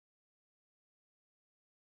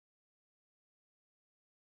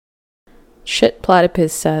Shit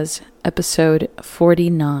Platypus Says, episode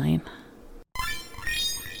 49.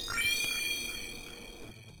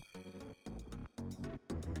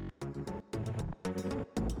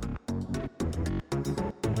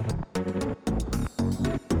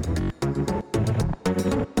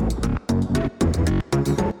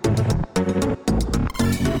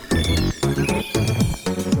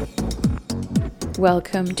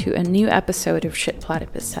 Welcome to a new episode of Shit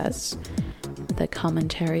Platypus Says, the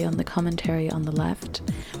commentary on the left.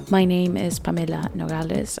 My name is Pamela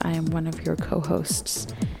Nogales. I am one of your co-hosts.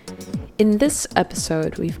 In this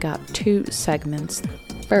episode, we've got two segments.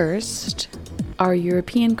 First, our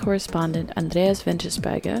European correspondent Andreas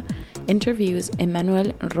Wintersberger interviews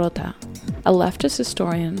Emanuele Rota, a leftist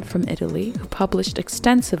historian from Italy who published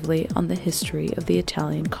extensively on the history of the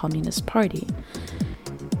Italian Communist Party.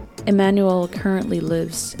 Emanuele currently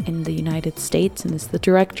lives in the United States and is the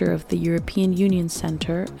director of the European Union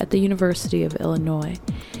Center at the University of Illinois.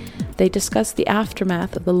 They discuss the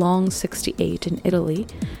aftermath of the Long 68 in Italy,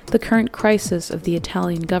 the current crisis of the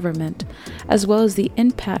Italian government, as well as the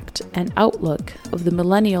impact and outlook of the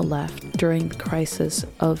millennial left during the crisis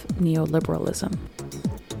of neoliberalism.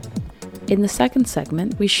 In the second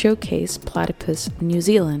segment, we showcase Platypus New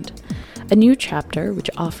Zealand, a new chapter which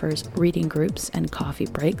offers reading groups and coffee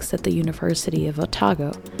breaks at the University of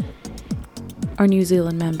Otago. Our New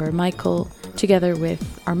Zealand member, Michael, together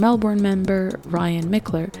with our Melbourne member, Ryan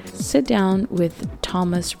Mickler, sit down with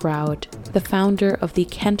Thomas Roud, the founder of the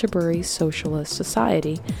Canterbury Socialist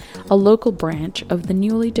Society, a local branch of the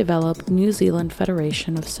newly developed New Zealand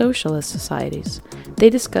Federation of Socialist Societies. They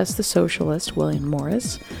discuss the socialist William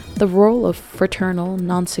Morris, the role of fraternal,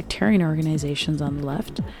 non-sectarian organizations on the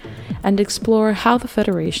left, and explore how the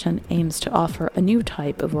Federation aims to offer a new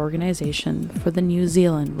type of organization for the New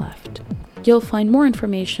Zealand left. You'll find more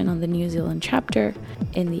information on the New Zealand chapter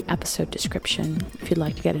in the episode description if you'd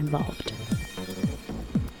like to get involved.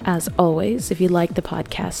 As always, if you like the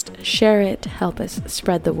podcast, share it, help us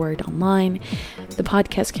spread the word online. The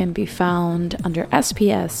podcast can be found under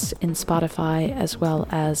SPS in Spotify as well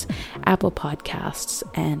as Apple Podcasts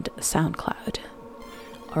and SoundCloud.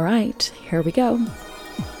 All right, here we go.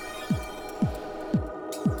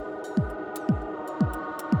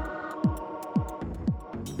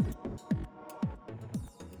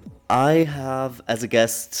 I have as a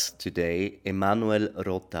guest today Emanuele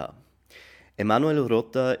Rota. Emanuele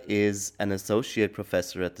Rota is an associate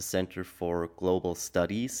professor at the Center for Global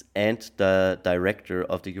Studies and the director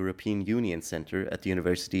of the European Union Center at the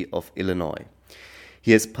University of Illinois.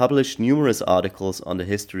 He has published numerous articles on the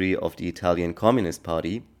history of the Italian Communist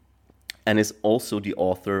Party and is also the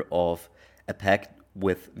author of A Pact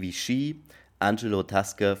with Vichy, Angelo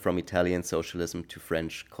Tasca from Italian Socialism to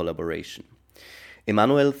French Collaboration.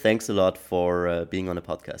 Emanuele, thanks a lot for being on the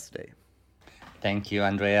podcast today. Thank you,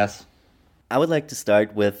 Andreas. I would like to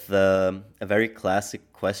start with a very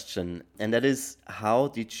classic question, and that is, how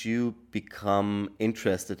did you become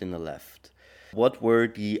interested in the left? What were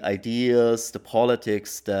the ideas, the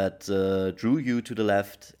politics that drew you to the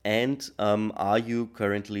left, and are you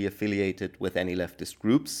currently affiliated with any leftist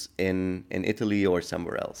groups in Italy or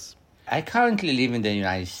somewhere else? I currently live in the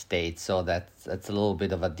United States, so that's a little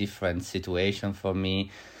bit of a different situation for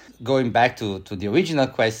me. Going back to the original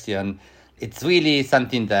question, it's really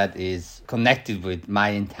something that is connected with my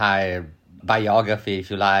entire biography, if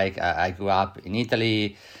you like. I grew up in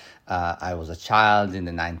Italy. I was a child in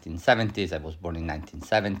the 1970s. I was born in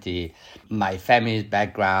 1970. My family's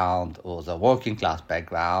background was a working class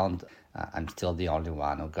background. I'm still the only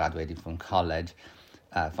one who graduated from college.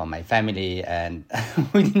 From my family, and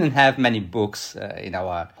we didn't have many books in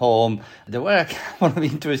our home. There were a couple of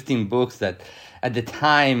interesting books that at the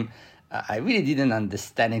time I really didn't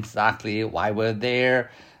understand exactly why we're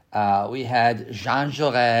there. We had Jean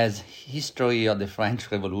Jaurès' History of the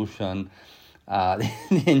French Revolution,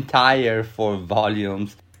 the entire 4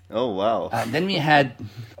 volumes. Oh, wow. Then we had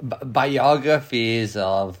biographies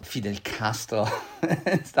of Fidel Castro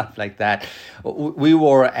and stuff like that. We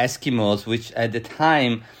wore Eskimos, which at the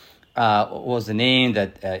time was a name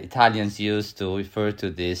that Italians used to refer to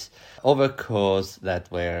these overcoats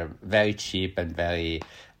that were very cheap and very...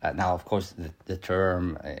 now, of course, the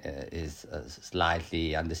term is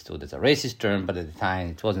slightly understood as a racist term, but at the time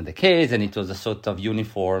it wasn't the case, and it was a sort of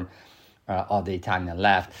uniform of the Italian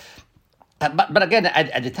left. But again,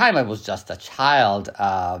 at the time, I was just a child.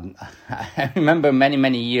 I remember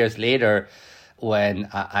many years later when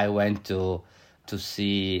I went to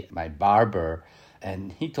see my barber,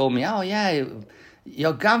 and he told me, "Oh yeah,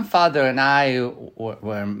 your grandfather and I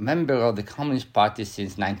were members of the Communist Party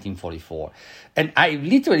since 1944," and I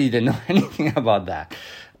literally didn't know anything about that.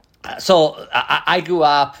 So I grew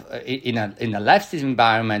up in a leftist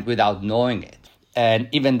environment without knowing it. And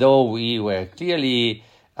even though we were clearly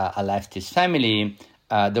a leftist family,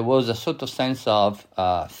 there was a sort of sense of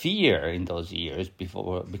fear in those years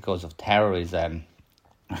because of terrorism.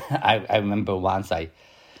 I remember once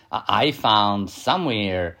I found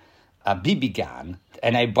somewhere a BB gun,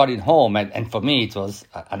 and I brought it home, and for me it was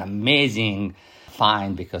an amazing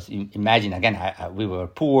find, because imagine again, we were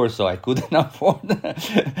poor, so I couldn't afford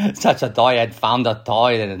such a toy. I'd found a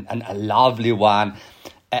toy and a lovely one,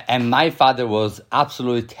 and my father was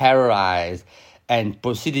absolutely terrorized and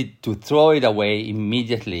proceeded to throw it away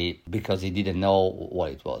immediately because he didn't know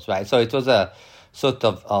what it was, right? So it was a sort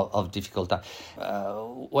of difficult time.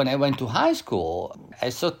 When I went to high school, I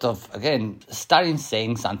sort of, again, started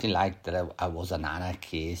saying something like that I was an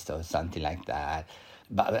anarchist or something like that.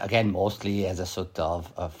 But again, mostly as a sort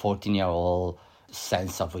of a 14-year-old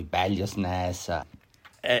sense of rebelliousness.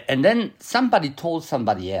 And then somebody told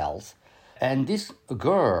somebody else, and this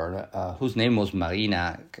girl, whose name was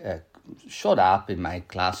Marina, showed up in my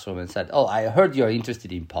classroom and said, "Oh, I heard you're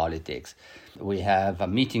interested in politics. We have a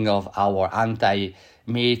meeting of our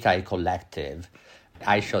anti-military collective."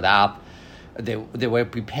 I showed up. They were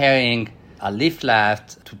preparing a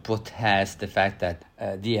leaflet to protest the fact that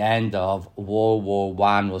the end of World War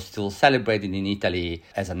I was still celebrated in Italy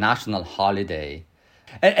as a national holiday.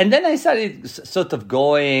 And then I started sort of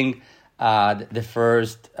going the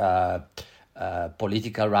first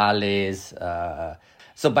political rallies.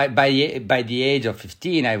 So by the age of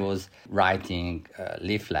 15, I was writing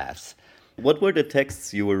leaflets. What were the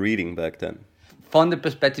texts you were reading back then? From the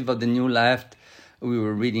perspective of the New Left, we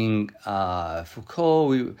were reading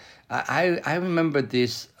Foucault. I remember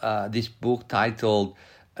this book titled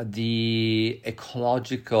 "The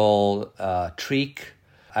Ecological Trick."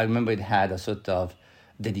 I remember it had a sort of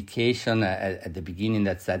dedication at the beginning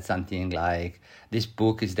that said something like, "This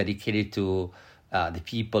book is dedicated to the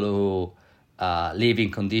people who live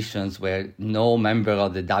in conditions where no member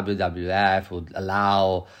of the WWF would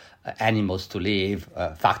allow animals to live,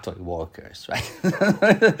 factory workers," right?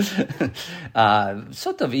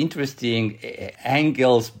 Sort of interesting,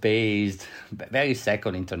 Engels-based, very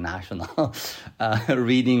second international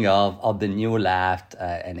reading of the New Left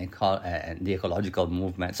and the ecological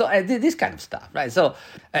movement. So this kind of stuff, right? So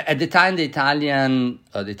at the time, the Italian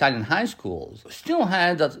high schools still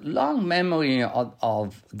had that long memory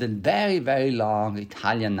of the very, very long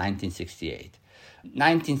Italian 1968.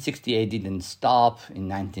 1968 didn't stop in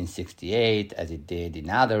 1968 as it did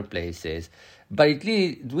in other places, but it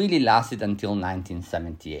really lasted until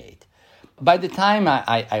 1978. By the time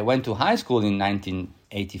I went to high school in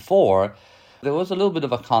 1984, there was a little bit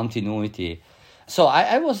of a continuity. So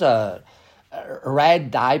I was a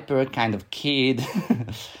red diaper kind of kid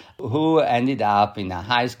who ended up in a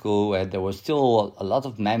high school where there was still a lot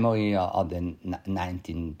of memory of the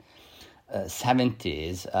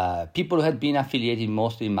 1970s. People who had been affiliated,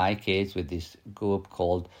 mostly in my case, with this group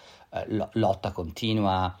called Lotta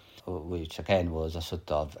Continua, which again was a sort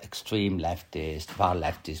of extreme leftist, far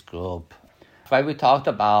leftist group. When we talked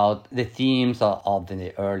about the themes of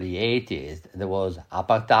the early 80s, there was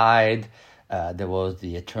apartheid, there was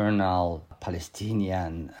the eternal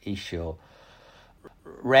Palestinian issue.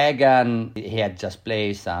 Reagan, he had just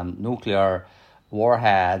placed some nuclear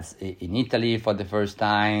warheads in Italy for the first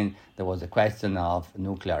time. There was a question of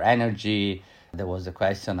nuclear energy. There was a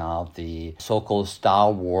question of the so-called Star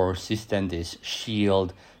Wars system, this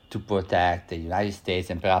shield to protect the United States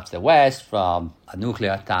and perhaps the West from a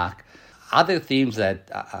nuclear attack. Other themes that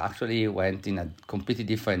actually went in a completely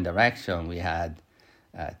different direction. We had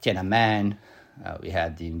Tiananmen. We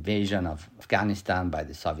had the invasion of Afghanistan by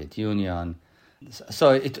the Soviet Union.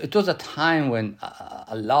 So it was a time when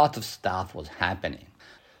a lot of stuff was happening.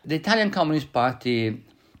 The Italian Communist Party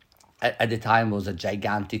at the time was a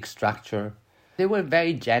gigantic structure. They were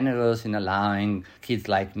very generous in allowing kids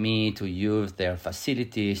like me to use their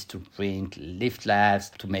facilities to print leaflets,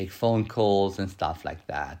 to make phone calls and stuff like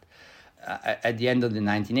that. At the end of the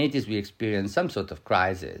 1980s, we experienced some sort of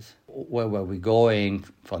crisis. Where were we going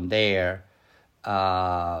from there?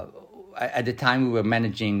 At the time, we were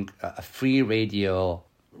managing a free radio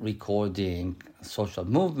recording social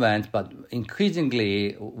movement, but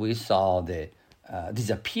increasingly we saw the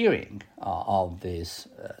disappearing of this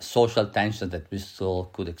social tension that we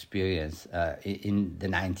still could experience in the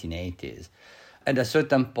 1980s. At a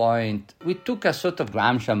certain point, we took a sort of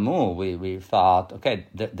Gramscian move. We thought, okay,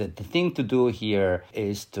 the thing to do here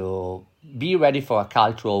is to be ready for a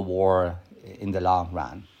cultural war in the long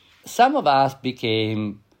run. Some of us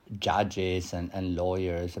became judges and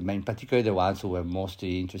lawyers, I mean, particularly the ones who were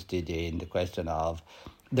mostly interested in the question of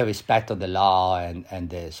the respect of the law and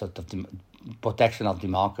the sort of protection of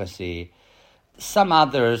democracy. Some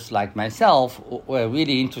others, like myself, were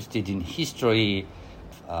really interested in history,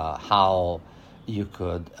 how you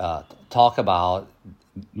could talk about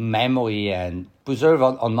memory and preserve,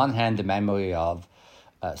 on one hand, the memory of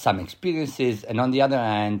some experiences, and on the other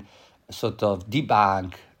hand, sort of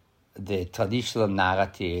debunk the traditional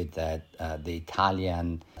narrative that the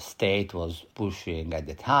Italian state was pushing at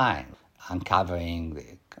the time, uncovering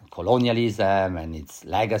the colonialism and its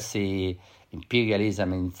legacy,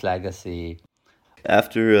 imperialism and its legacy.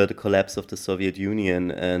 After the collapse of the Soviet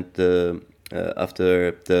Union and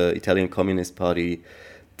after the Italian Communist Party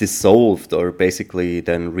dissolved or basically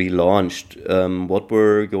then relaunched, what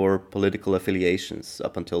were your political affiliations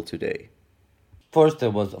up until today? First, there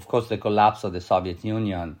was, of course, the collapse of the Soviet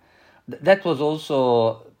Union. That was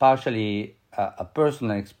also partially a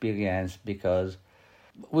personal experience because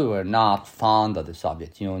we were not fond of the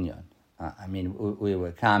Soviet Union. We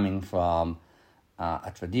were coming from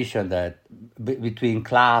a tradition that between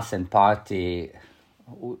class and party,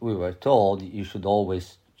 we were told you should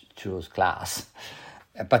always choose class.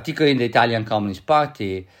 Particularly in the Italian Communist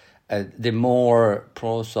Party, the more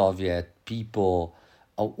pro-Soviet people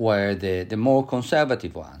were the more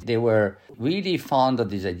conservative ones. They were really fond of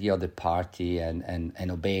this idea of the party and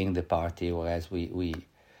obeying the party, whereas we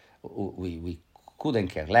couldn't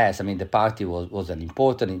care less. The party was an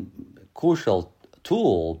important, crucial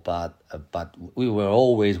tool, but we were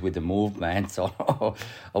always with the movements, or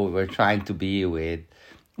we were trying to be with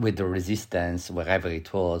the resistance wherever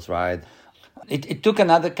it was, right? It took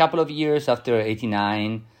another couple of years after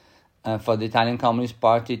 1989 for the Italian Communist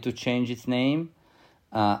Party to change its name.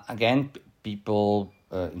 Again, people,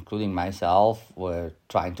 including myself, were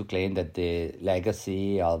trying to claim that the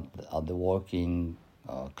legacy of the working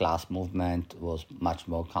class movement was much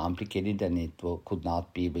more complicated and it could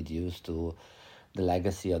not be reduced to the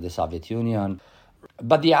legacy of the Soviet Union.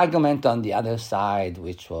 But the argument on the other side,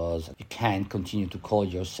 which was you can't continue to call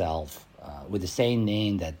yourself with the same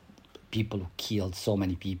name that people who killed so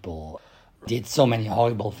many people, did so many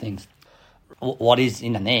horrible things. What is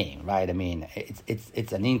in a name, right?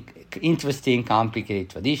 It's an interesting, complicated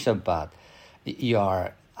tradition, but you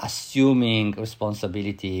are assuming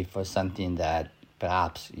responsibility for something that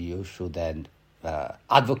perhaps you should then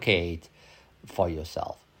advocate for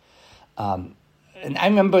yourself. And I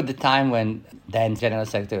remember the time when then General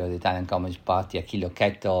Secretary of the Italian Communist Party, Achille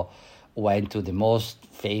Occhetto, went to the most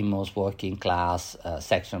famous working class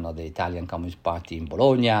section of the Italian Communist Party in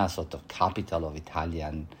Bologna, sort of capital of the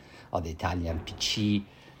Italian PC,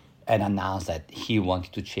 and announced that he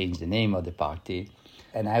wanted to change the name of the party.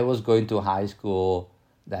 And I was going to high school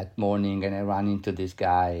that morning, and I ran into this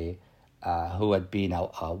guy who had been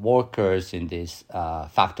workers in this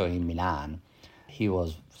factory in Milan. He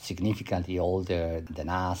was significantly older than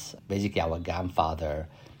us, basically our grandfather.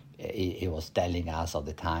 He was telling us of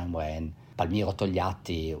the time when Palmiro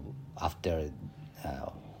Togliatti, after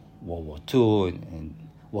World War II,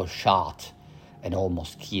 was shot and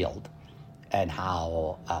almost killed, and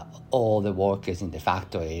how all the workers in the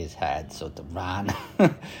factories had sort of run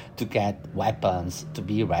to get weapons to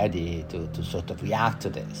be ready to sort of react to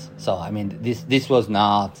this. So, this was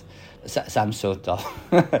not some sort of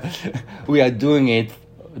we are doing it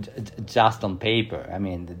just on paper.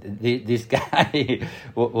 This guy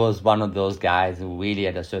was one of those guys who really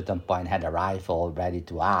at a certain point had a rifle ready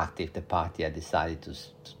to act if the party had decided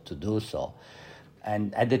to do so.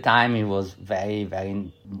 And at the time, he was very,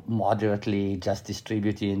 very moderately just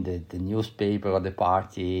distributing the newspaper of the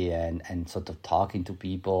party and sort of talking to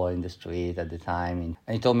people in the street at the time.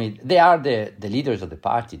 And he told me, they are the leaders of the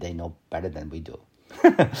party. They know better than we do.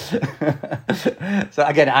 So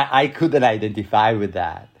again, I couldn't identify with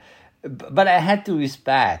that. But I had to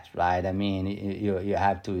respect, right? You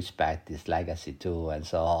have to respect this legacy too. And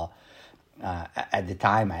so at the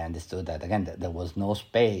time, I understood that, again, that there was no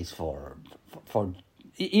space for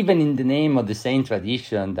even in the name of the same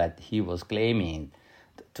tradition that he was claiming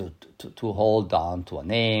to hold on to a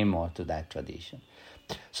name or to that tradition.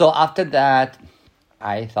 So after that,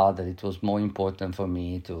 I thought that it was more important for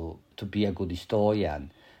me to be a good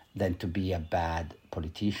historian than to be a bad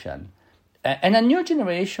politician. And a new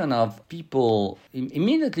generation of people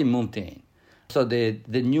immediately moved in. So the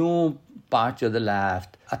new party of the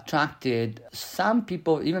left attracted some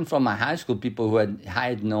people, even from my high school, people who I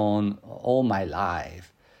had known all my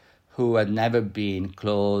life, who had never been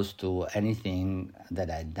close to anything that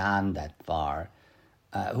I'd done that far,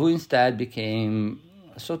 who instead became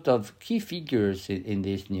sort of key figures in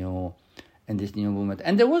this new movement.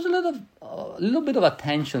 And there was a little bit of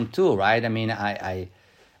attention too, right?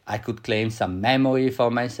 I could claim some memory for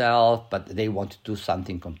myself, but they wanted to do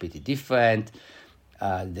something completely different.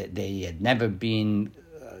 They had never been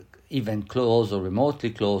even close or remotely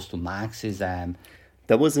close to Marxism.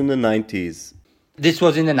 That was in the 90s. This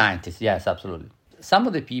was in the 90s, yes, absolutely. Some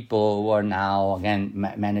of the people who are now, again,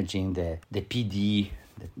 managing the PD,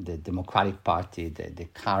 the Democratic Party, the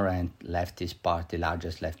current leftist party,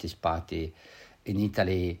 largest leftist party in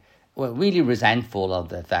Italy, were really resentful of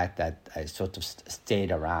the fact that I sort of stayed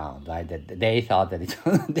around, right? That they thought that it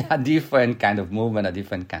was a different kind of movement, a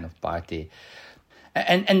different kind of party.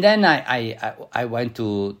 And then I went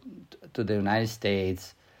to the United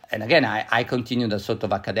States, and again, I continued a sort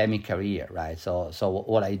of academic career, right? So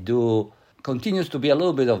what I do continues to be a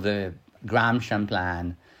little bit of the Gramscian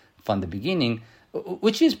plan from the beginning,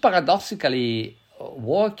 which is paradoxically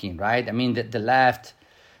working, right? I mean, the left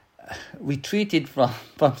retreated from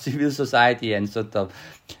civil society and sort of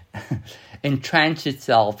entrenched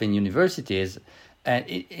itself in universities. And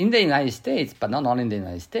in the United States, but not only in the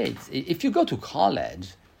United States, if you go to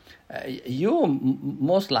college, you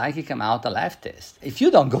most likely come out a leftist. If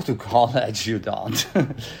you don't go to college, you don't.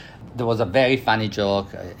 There was a very funny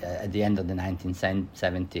joke at the end of the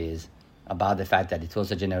 1970s about the fact that it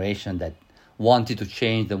was a generation that wanted to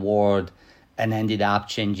change the world and ended up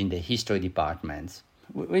changing the history departments,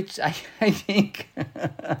 which I think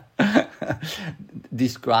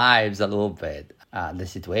describes a little bit the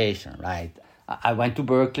situation, right? I went to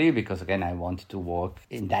Berkeley because, again, I wanted to work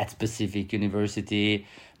in that specific university.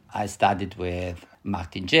 I studied with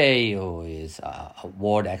Martin Jay, who is a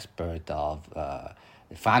world expert of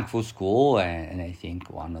the Frankfurt School, and I think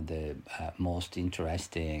one of the most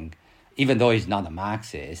interesting, even though he's not a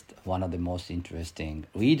Marxist, one of the most interesting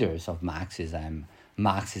readers of Marxism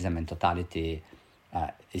and Totality.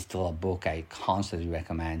 Is still a book I constantly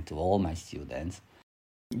recommend to all my students.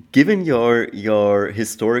 Given your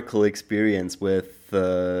historical experience with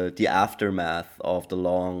the aftermath of the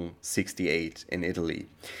long 68 in Italy,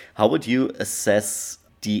 how would you assess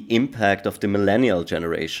the impact of the millennial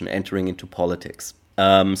generation entering into politics,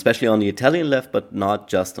 especially on the Italian left, but not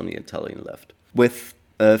just on the Italian left? With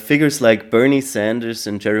figures like Bernie Sanders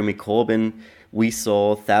and Jeremy Corbyn, we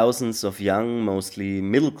saw thousands of young, mostly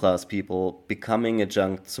middle-class people becoming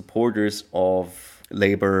adjunct supporters of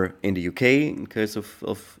Labour in the UK, in case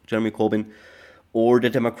of Jeremy Corbyn, or the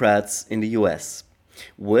Democrats in the US.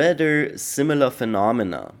 Were there similar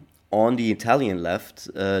phenomena on the Italian left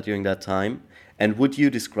during that time, and would you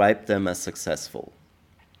describe them as successful?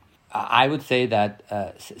 I would say that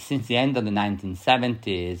since the end of the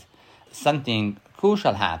 1970s, something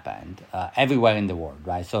crucial happened everywhere in the world,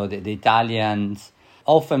 right? So the Italians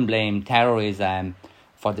often blame terrorism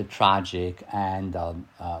for the tragic end of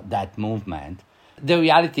that movement. The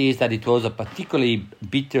reality is that it was a particularly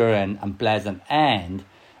bitter and unpleasant end,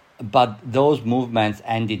 but those movements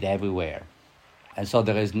ended everywhere. And so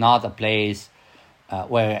there is not a place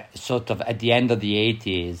where sort of at the end of the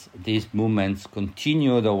 80s, these movements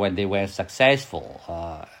continued or when they were successful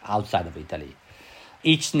outside of Italy.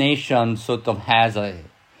 Each nation sort of has a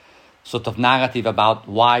sort of narrative about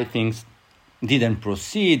why things didn't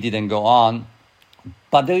proceed, didn't go on.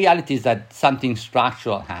 But the reality is that something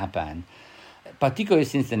structural happened, particularly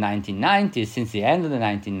since the 1990s, since the end of the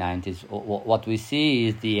 1990s. What we see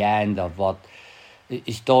is the end of what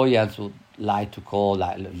historians would like to call,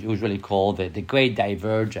 usually call the Great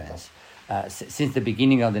Divergence. Since the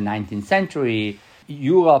beginning of the 19th century,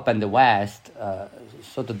 Europe and the West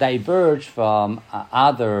sort of diverged from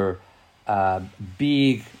other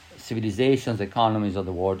big civilizations, economies of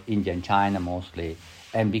the world, India and China mostly,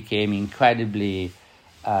 and became incredibly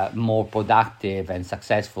more productive and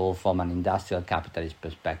successful from an industrial capitalist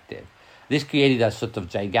perspective. This created a sort of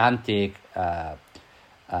gigantic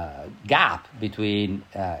gap between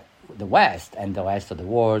the West and the rest of the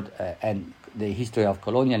world, and the history of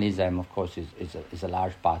colonialism, of course, is a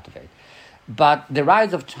large part of it. But the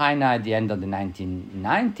rise of China at the end of the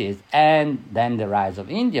 1990s and then the rise of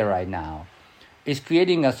India right now is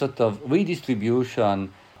creating a sort of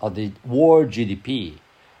redistribution of the world GDP.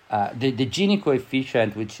 The Gini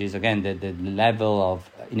coefficient, which is, again, the level of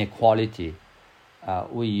inequality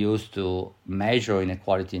we use to measure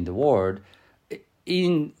inequality in the world,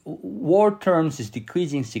 in world terms is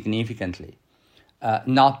decreasing significantly.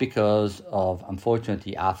 Not because of,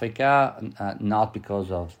 unfortunately, Africa, not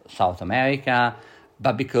because of South America,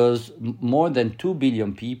 but because more than 2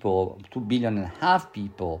 billion people, 2.5 billion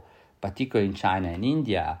people, particularly in China and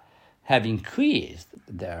India, have increased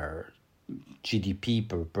their GDP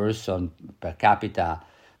per person, per capita,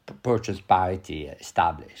 purchase parity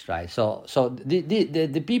established, right? So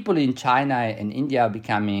the people in China and India are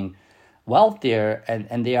becoming wealthier,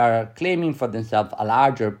 and they are claiming for themselves a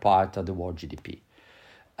larger part of the world GDP.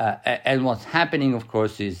 And what's happening, of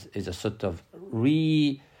course, is a sort of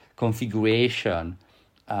reconfiguration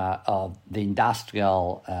of the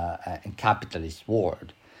industrial and capitalist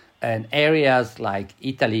world. And areas like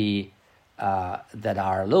Italy that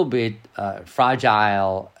are a little bit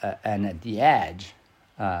fragile and at the edge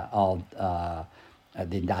of the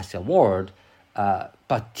industrial world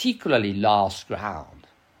particularly lost ground.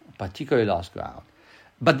 But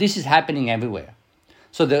this is happening everywhere.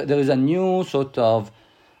 So there is a new sort of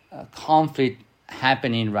conflict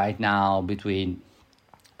happening right now between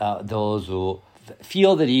those who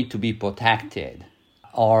feel the need to be protected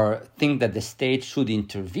or think that the state should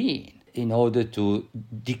intervene in order to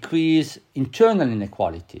decrease internal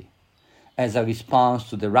inequality as a response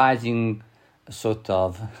to the rising sort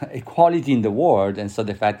of equality in the world, and so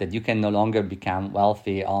the fact that you can no longer become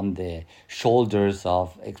wealthy on the shoulders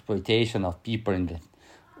of exploitation of people in the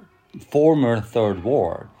former third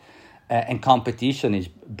world, and competition is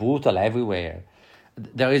brutal everywhere.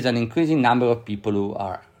 There is an increasing number of people who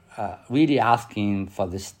are really asking for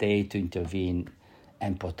the state to intervene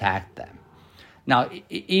and protect them. Now,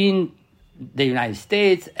 in the United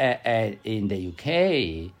States, in the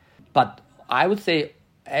UK, but I would say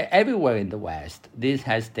everywhere in the West, this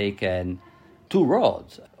has taken two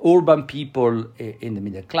roads. Urban people in the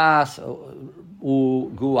middle class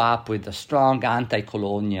who grew up with a strong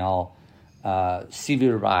anti-colonial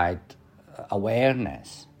civil rights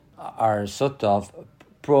awareness are sort of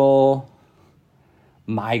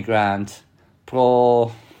pro-migrant,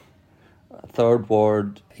 pro-third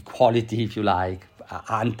world equality, if you like,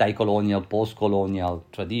 anti-colonial, post-colonial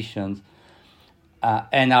traditions,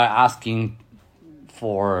 and are asking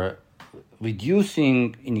for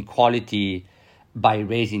reducing inequality by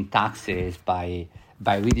raising taxes, by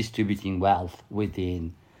redistributing wealth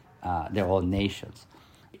within their own nations.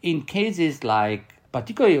 In cases like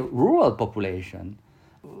particularly rural population,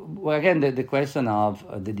 well, again, the question of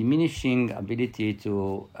the diminishing ability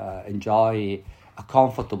to enjoy a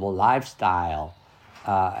comfortable lifestyle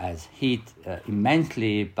has hit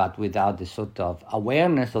immensely, but without the sort of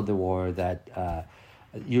awareness of the world that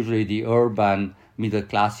usually the urban middle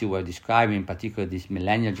class you were describing, particularly this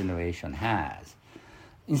millennial generation, has.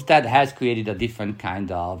 Instead, has created a different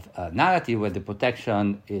kind of narrative where the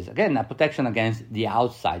protection is, again, a protection against the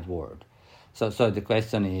outside world. So the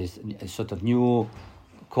question is a sort of new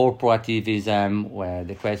corporativism, where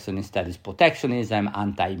the question instead is protectionism,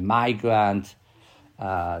 anti-migrant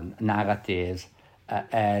narratives,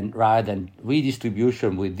 and rather than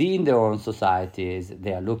redistribution within their own societies,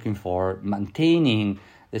 they are looking for maintaining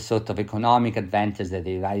the sort of economic advantage that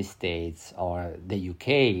the United States or the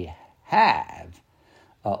UK have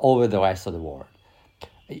over the rest of the world.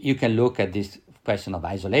 You can look at this question of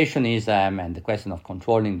isolationism and the question of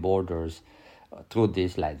controlling borders through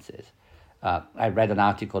these lenses. I read an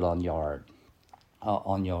article on your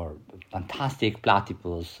fantastic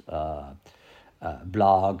Platypus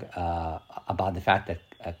blog about the fact that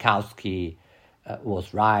Kautsky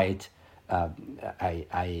was right.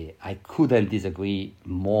 I couldn't disagree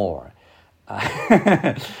more.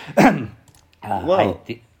 I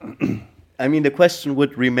mean, the question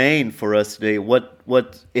would remain for us today.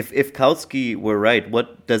 What if Kautsky were right?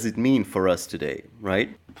 What does it mean for us today,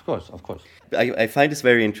 right? Of course. I find this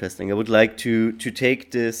very interesting. I would like to take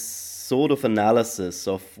this sort of analysis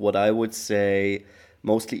of what I would say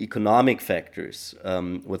mostly economic factors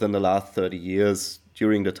within the last 30 years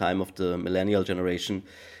during the time of the millennial generation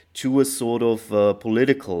to a sort of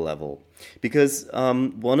political level. Because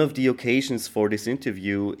one of the occasions for this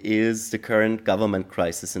interview is the current government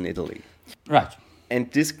crisis in Italy. Right. And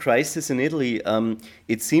this crisis in Italy,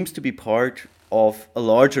 it seems to be part of a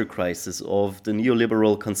larger crisis of the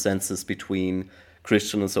neoliberal consensus between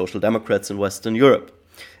Christian and social democrats in Western Europe.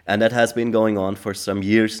 And that has been going on for some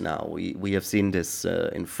years now. We have seen this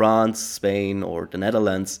in France, Spain, or the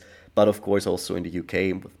Netherlands, but of course also in the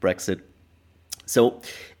UK with Brexit. So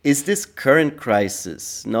is this current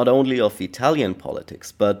crisis not only of Italian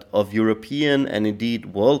politics, but of European and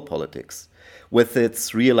indeed world politics, with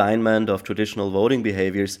its realignment of traditional voting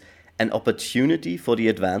behaviors, an opportunity for the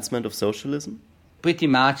advancement of socialism? Pretty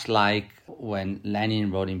much like when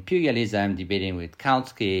Lenin wrote Imperialism, debating with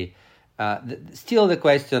Kautsky, still the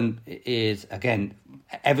question is, again,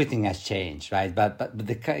 everything has changed, right? But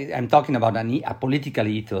I'm talking about a political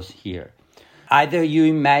ethos here. Either you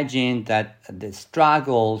imagine that the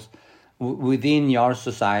struggles within your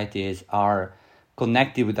societies are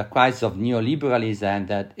connected with a crisis of neoliberalism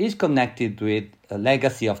that is connected with a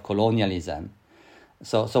legacy of colonialism.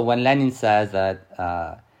 So when Lenin says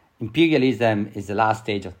that imperialism is the last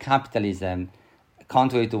stage of capitalism,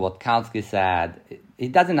 contrary to what Kautsky said, he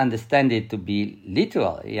doesn't understand it to be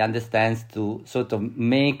literal. He understands to sort of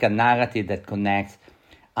make a narrative that connects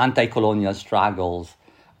anti-colonial struggles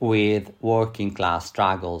with working class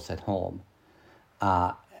struggles at home.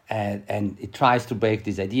 And it tries to break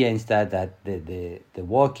this idea instead that the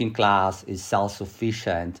working class is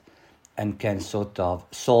self-sufficient and can sort of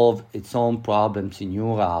solve its own problems in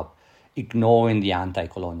Europe, ignoring the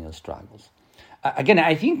anti-colonial struggles. Again,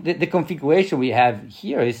 I think the configuration we have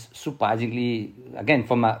here is surprisingly, again,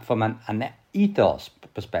 from an ethos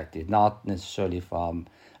perspective, not necessarily from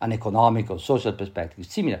an economic or social perspective,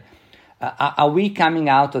 similar. Are we coming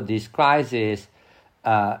out of this crisis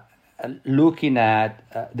looking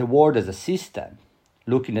at the world as a system,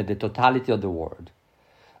 looking at the totality of the world?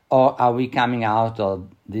 Or are we coming out of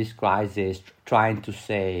this crisis trying to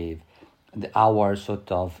save our sort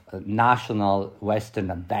of national Western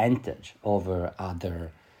advantage over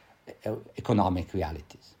other economic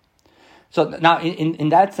realities? So now, in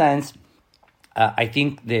that sense, I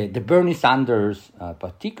think the Bernie Sanders,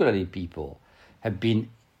 particularly people, have been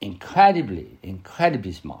incredibly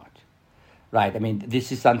smart. Right, I mean,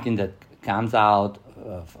 this is something that comes out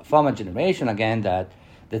from a generation, again, that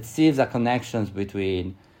sees the connections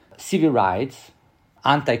between civil rights,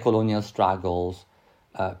 anti-colonial struggles,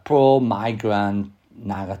 pro-migrant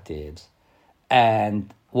narratives,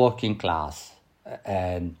 and working class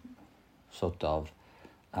and sort of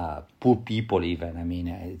poor people even. I mean,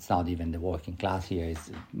 it's not even the working class here,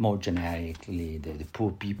 it's more generically the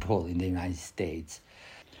poor people in the United States.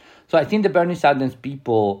 So I think the Bernie Sanders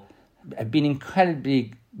people have been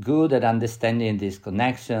incredibly good at understanding these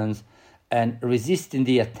connections and resisting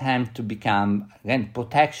the attempt to become, again,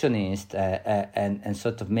 protectionist and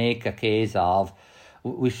sort of make a case of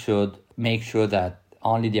we should make sure that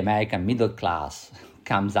only the American middle class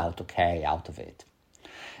comes out okay out of it.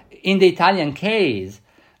 In the Italian case,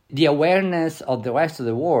 the awareness of the rest of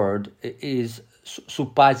the world is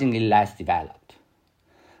surprisingly less developed.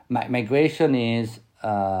 Migration is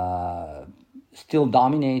still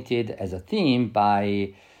dominated as a theme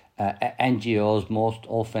by NGOs most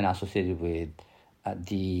often associated with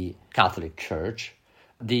the Catholic Church.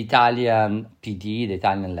 The Italian PD, the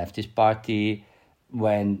Italian Leftist Party,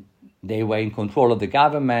 when they were in control of the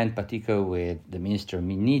government, particularly with the Minister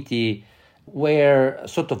Minniti, were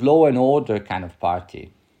sort of law and order kind of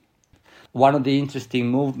party. One of the interesting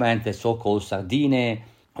movements, the so-called Sardine,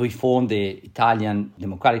 reformed the Italian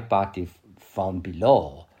Democratic Party from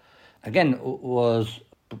below. Again, was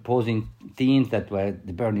proposing themes that were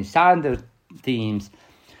the Bernie Sanders themes,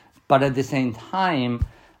 but at the same time,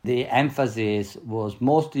 the emphasis was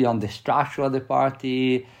mostly on the structure of the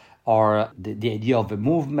party or the idea of a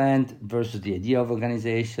movement versus the idea of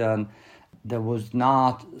organization. There was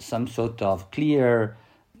not some sort of clear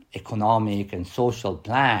economic and social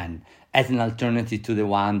plan as an alternative to the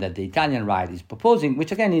one that the Italian right is proposing,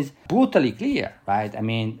 which again is brutally clear, right? I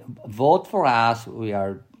mean, vote for us, we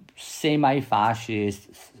are semi-fascist,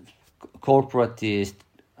 corporatist,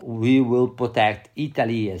 we will protect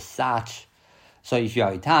Italy as such. So if you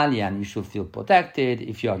are Italian, you should feel protected.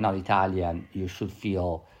 If you are not Italian, you should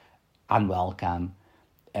feel unwelcome.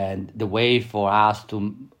 And the way for us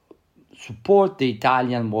to support the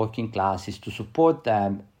Italian working class is to support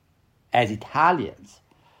them as Italians.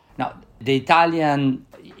 Now, the Italian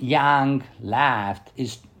young left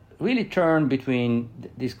is really turned between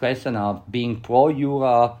this question of being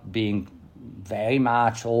pro-Europe, being very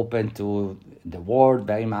much open to the world,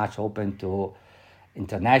 very much open to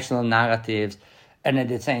international narratives, and at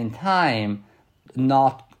the same time,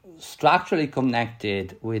 not structurally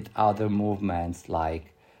connected with other movements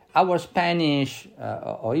like our Spanish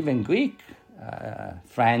or even Greek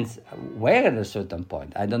friends were at a certain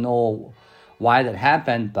point. I don't know why that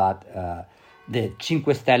happened, but the Cinque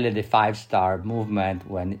Stelle, the five-star movement,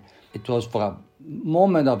 when it was for a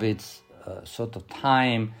moment of its sort of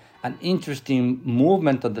time, an interesting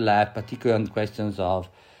movement of the left, particularly on questions of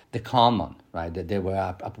the common, right? That they were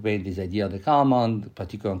appropriating this idea of the common,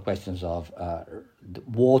 particularly on questions of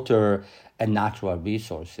water and natural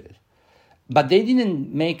resources. But they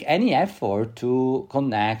didn't make any effort to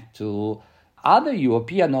connect to other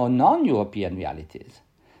European or non-European realities.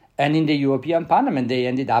 And in the European Parliament, they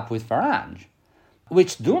ended up with Farage,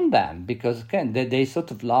 which doomed them because, again, they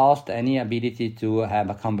sort of lost any ability to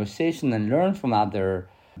have a conversation and learn from other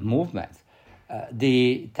movements.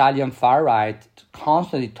 The Italian far right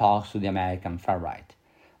constantly talks to the American far right.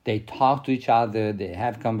 They talk to each other, they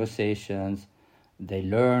have conversations, they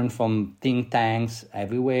learn from think tanks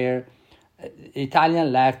everywhere. The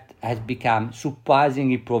Italian left has become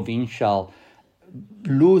surprisingly provincial,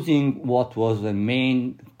 losing what was the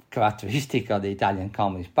main characteristic of the Italian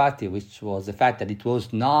Communist Party, which was the fact that it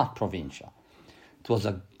was not provincial. It was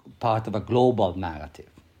a part of a global narrative.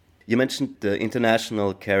 You mentioned the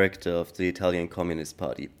international character of the Italian Communist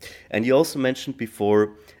Party. And you also mentioned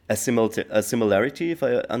before a similarity, if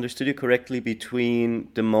I understood you correctly, between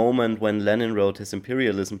the moment when Lenin wrote his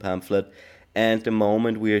imperialism pamphlet and the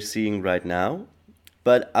moment we are seeing right now.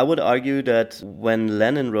 But I would argue that when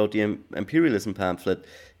Lenin wrote the imperialism pamphlet,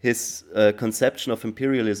 his conception of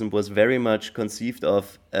imperialism was very much conceived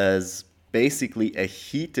of as basically a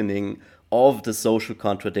heightening of the social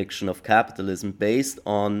contradiction of capitalism based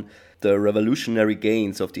on the revolutionary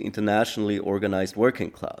gains of the internationally organized working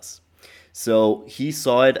class. So he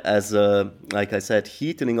saw it as a, like I said,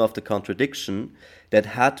 heightening of the contradiction that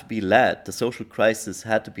had to be led, the social crisis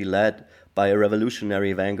had to be led by a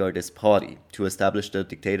revolutionary vanguardist party to establish the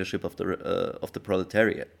dictatorship of the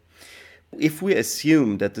proletariat. If we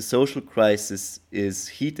assume that the social crisis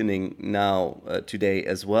is heightening now, today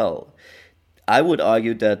as well, I would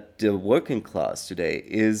argue that the working class today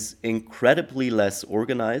is incredibly less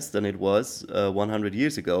organized than it was 100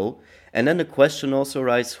 years ago. And then the question also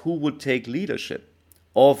arises, who would take leadership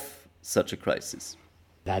of such a crisis?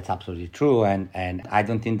 That's absolutely true. And I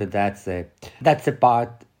don't think that's a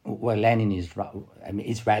part where Lenin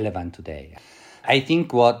is relevant today. I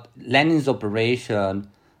think what Lenin's operation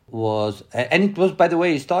was, and it was, by the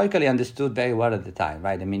way, historically understood very well at the time,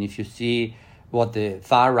 right? I mean, if you see what the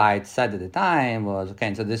far right said at the time was,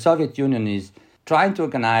 okay, so the Soviet Union is trying to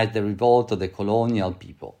organize the revolt of the colonial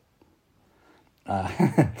people,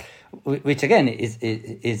 which again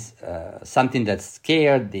is something that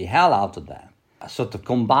scared the hell out of them. So to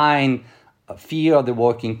combine fear of the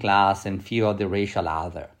working class and fear of the racial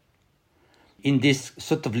other. In this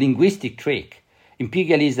sort of linguistic trick,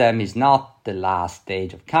 imperialism is not the last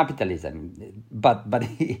stage of capitalism, but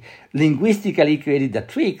he linguistically created a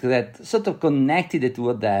trick that sort of connected the two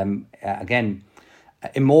of them, again,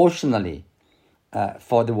 emotionally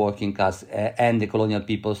for the working class and the colonial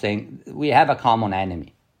people, saying, we have a common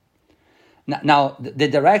enemy. Now, the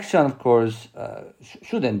direction, of course,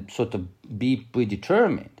 shouldn't sort of be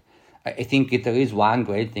predetermined. I think there is one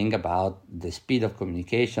great thing about the speed of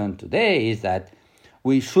communication today is that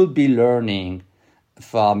we should be learning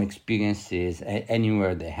from experiences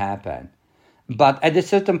anywhere they happen. But at a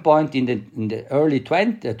certain point in the early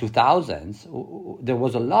 2000s, there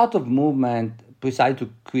was a lot of movement precisely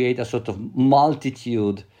to create a sort of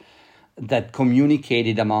multitude that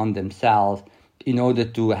communicated among themselves in order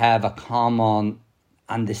to have a common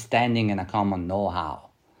understanding and a common know-how.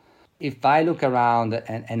 If I look around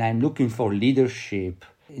and I'm looking for leadership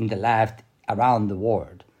in the left around the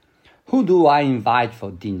world, who do I invite for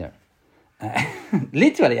dinner?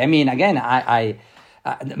 Literally, I mean, again, I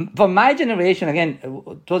for my generation, again,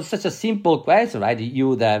 it was such a simple question, right? You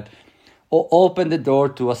would have opened the door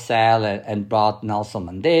to a cell and brought Nelson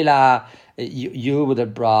Mandela. You would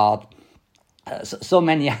have brought so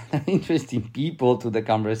many other interesting people to the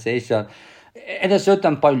conversation. At a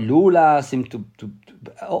certain point, Lula seemed to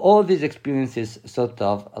all these experiences sort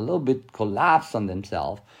of a little bit collapsed on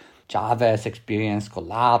themselves. Chavez experience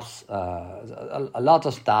collapse. A lot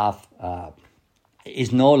of stuff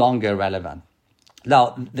is no longer relevant.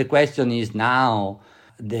 Now, the question is now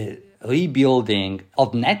the rebuilding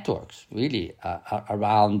of networks, really,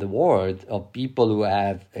 around the world of people who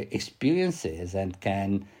have experiences and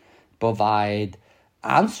can provide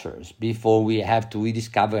answers before we have to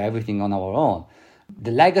rediscover everything on our own.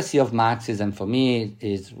 The legacy of Marxism for me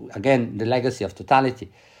is, again, the legacy of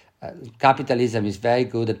totality. Capitalism is very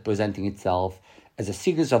good at presenting itself as a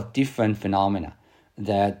series of different phenomena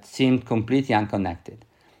that seem completely unconnected.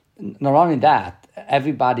 Not only that,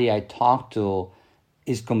 everybody I talk to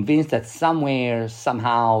is convinced that somewhere,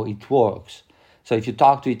 somehow it works. So if you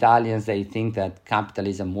talk to Italians, they think that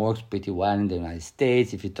capitalism works pretty well in the United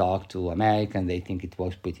States. If you talk to Americans, they think it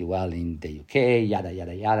works pretty well in the UK, yada,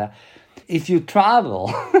 yada, yada. If you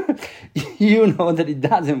travel, you know that it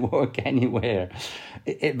doesn't work anywhere.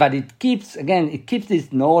 But it keeps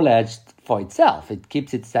this knowledge for itself. It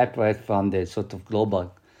keeps it separate from the sort of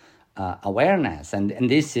global awareness. And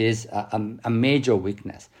this is a major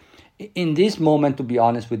weakness. In this moment, to be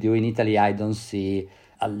honest with you, in Italy, I don't see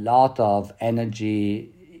a lot of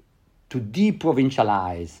energy to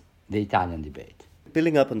deprovincialize the Italian debate.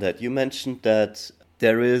 Building up on that, you mentioned that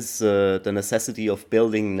there is the necessity of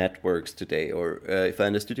building networks today, or if I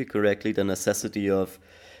understood you correctly, the necessity of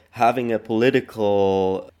having a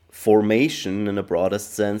political formation in a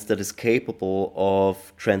broadest sense that is capable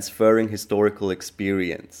of transferring historical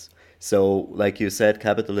experience So, like you said,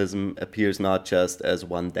 capitalism appears not just as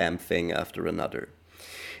one damn thing after another.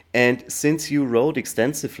 And since you wrote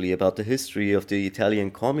extensively about the history of the Italian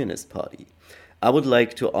Communist Party, I would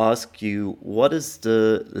like to ask you, what is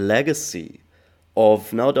the legacy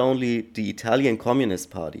of not only the Italian Communist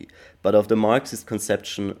Party, but of the Marxist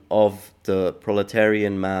conception of the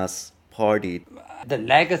proletarian mass party? The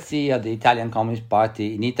legacy of the Italian Communist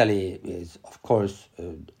Party in Italy is, of course,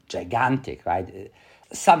 gigantic, right?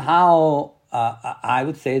 Somehow, I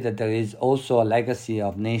would say that there is also a legacy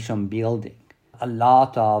of nation building. A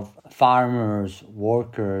lot of farmers,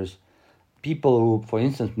 workers, people who, for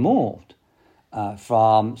instance, moved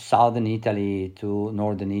from southern Italy to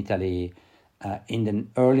northern Italy in the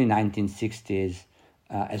early 1960s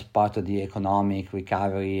as part of the economic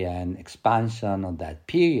recovery and expansion of that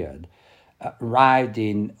period, arrived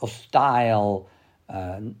in hostile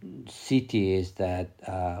cities that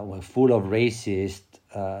were full of racist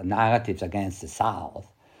narratives against the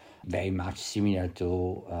South, very much similar to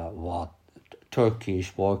what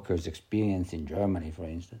Turkish workers experience in Germany, for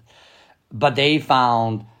instance. But they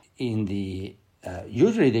found in the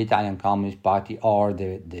usually the Italian Communist Party or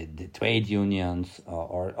the trade unions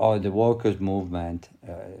or the workers' movement,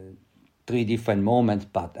 three different moments,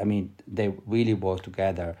 but I mean, they really work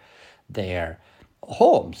together, their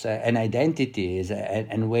homes and identities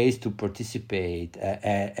and ways to participate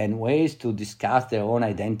and ways to discuss their own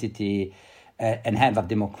identity and have a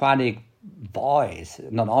democratic voice,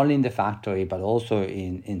 not only in the factory, but also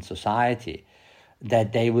in society,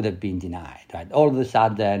 that they would have been denied, right? All of a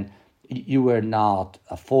sudden, you were not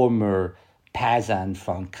a former peasant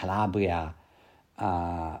from Calabria,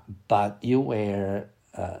 but you were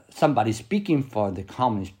somebody speaking for the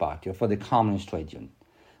Communist Party or for the Communist Trade Union,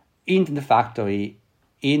 in the factory,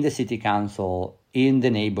 in the city council, in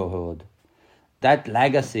the neighborhood. That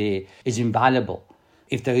legacy is invaluable.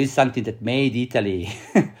 If there is something that made Italy,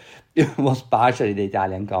 it was partially the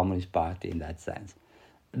Italian Communist Party in that sense.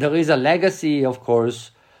 There is a legacy, of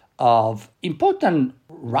course, of important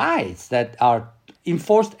rights that are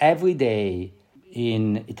enforced every day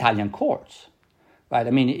in Italian courts, right?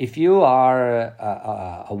 I mean, if you are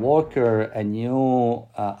a worker and you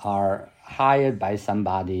are hired by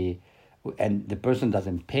somebody and the person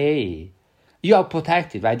doesn't pay, you are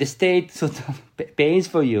protected, right? The state sort of pays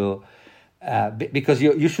for you because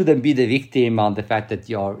you shouldn't be the victim of the fact that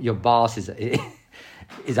your boss is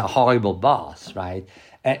a horrible boss, right?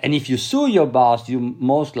 And if you sue your boss, you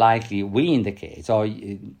most likely win the case, or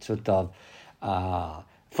sort of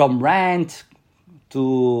from rent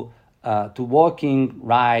to working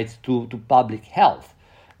rights to public health.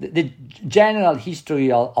 The general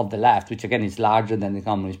history of the left, which again is larger than the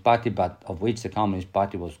Communist Party, but of which the Communist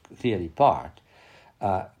Party was clearly part,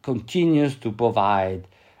 continues to provide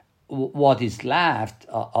what is left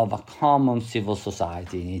of a common civil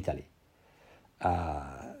society in Italy.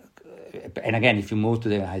 And again, if you move to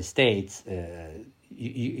the United States,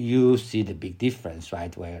 you see the big difference,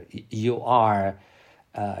 right? Where you are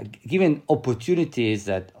given opportunities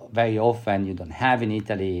that very often you don't have in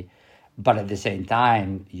Italy, but at the same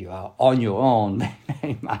time, you are on your own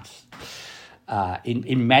very much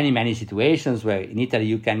in many, many situations where in Italy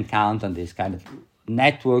you can count on this kind of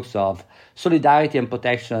networks of solidarity and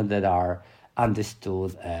protection that are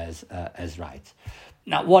understood as rights.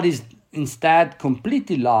 Now, what is instead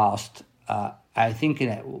completely lost, I think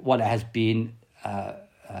what has been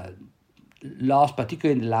lost,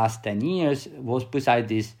 particularly in the last 10 years, was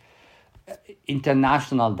precisely this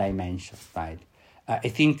international dimension, right? I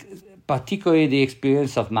think particularly the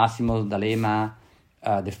experience of Massimo D'Alema,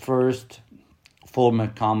 the first former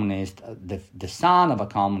communist, the son of a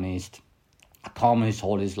communist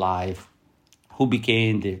all his life, who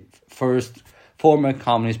became the first former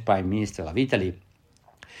communist prime minister of Italy,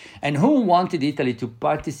 and who wanted Italy to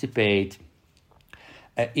participate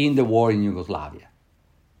in the war in Yugoslavia.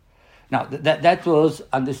 Now, that was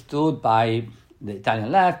understood by the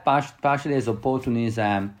Italian left partially as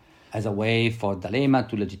opportunism, as a way for D'Alema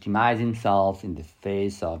to legitimize himself in the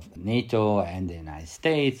face of NATO and the United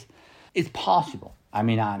States. It's possible. I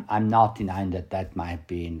mean, I'm not denying that might have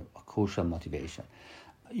been a crucial motivation.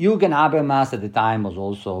 Jürgen Habermas at the time was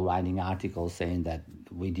also writing articles saying that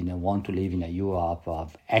we didn't want to live in a Europe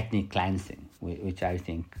of ethnic cleansing, which I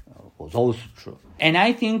think was also true. And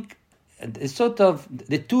I think sort of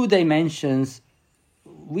the two dimensions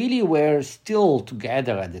really were still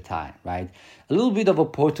together at the time, right? A little bit of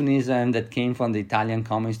opportunism that came from the Italian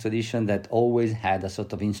communist tradition that always had a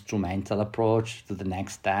sort of instrumental approach to the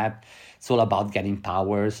next step. It's all about getting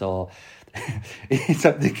power, so it's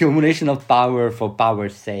the accumulation of power for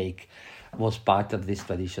power's sake, was part of this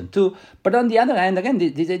tradition too. But on the other hand, again,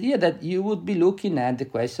 this idea that you would be looking at the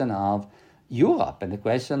question of Europe and the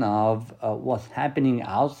question of what's happening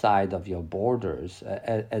outside of your borders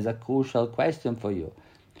as a crucial question for you.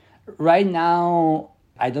 Right now,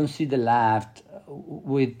 I don't see the left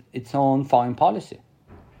with its own foreign policy,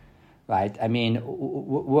 right? I mean,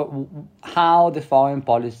 how the foreign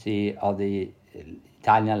policy of the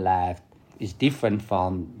Italian left is different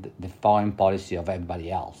from the foreign policy of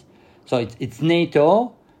everybody else. So it's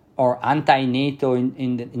NATO or anti-NATO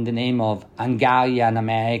in the name of Hungarian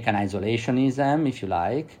American isolationism, if you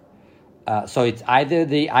like. So it's either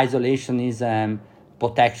the isolationism,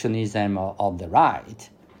 protectionism of the right,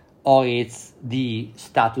 or it's the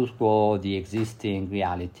status quo, the existing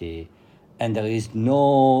reality, and there is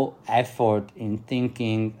no effort in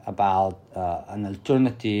thinking about an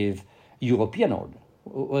alternative European order.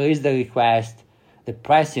 Where is the request, the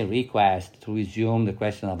pressing request to resume the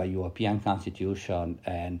question of a European constitution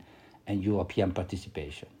and European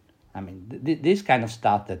participation? I mean, this kind of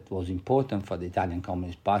stuff that was important for the Italian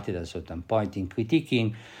Communist Party at a certain point in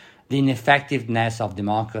critiquing the ineffectiveness of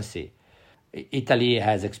democracy. Italy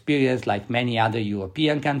has experienced, like many other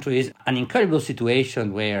European countries, an incredible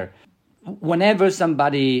situation where whenever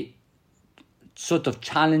somebody sort of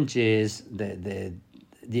challenges the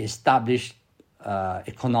established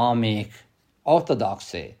economic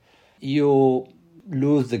orthodoxy, you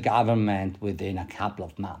lose the government within a couple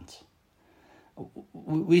of months.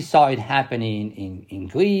 We saw it happening in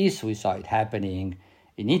Greece, we saw it happening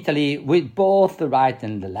in Italy with both the right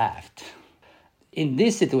and the left. In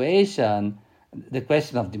this situation, the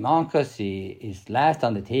question of democracy is left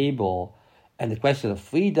on the table, and the question of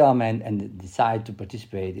freedom and the desire to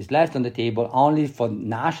participate is left on the table only for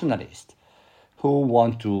nationalists who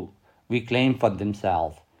want to reclaim for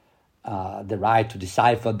themselves the right to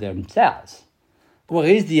decide for themselves. Where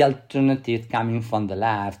is the alternative coming from the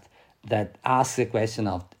left that asks the question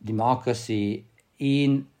of democracy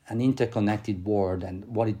in an interconnected world and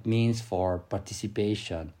what it means for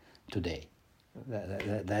participation today?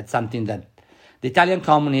 That's something that the Italian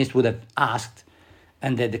communists would have asked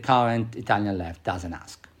and that the current Italian left doesn't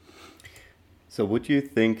ask. So would you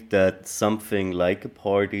think that something like a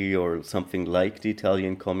party or something like the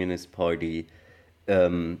Italian Communist Party,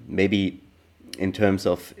 maybe in terms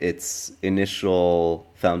of its initial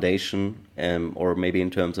foundation, or maybe in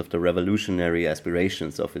terms of the revolutionary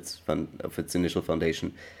aspirations of its initial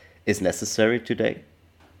foundation, is necessary today?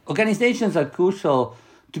 Organizations are crucial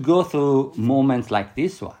to go through moments like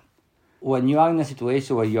this one. When you are in a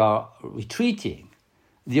situation where you are retreating,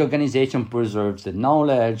 the organization preserves the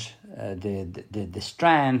knowledge, the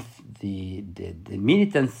strength, the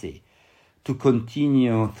militancy to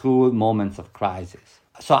continue through moments of crisis.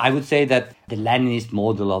 So I would say that the Leninist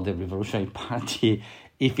model of the Revolutionary Party,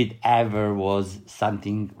 if it ever was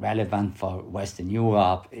something relevant for Western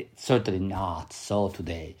Europe, it's certainly not so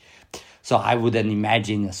today. So I wouldn't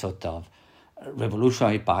imagine a sort of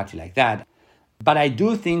revolutionary party like that. But I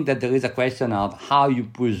do think that there is a question of how you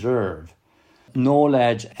preserve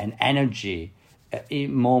knowledge and energy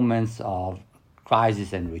in moments of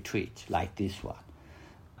crisis and retreat like this one.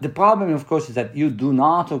 The problem, of course, is that you do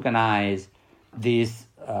not organize these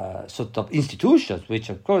sort of institutions, which,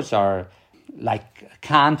 of course, are, like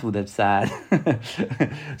Kant would have said,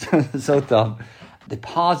 sort of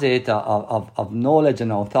deposit of knowledge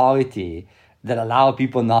and authority that allow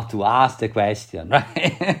people not to ask the question,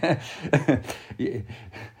 right?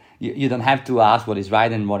 You don't have to ask what is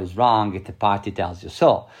right and what is wrong if the party tells you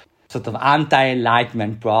so. Sort of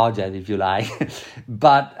anti-enlightenment project, if you like.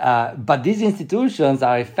 But these institutions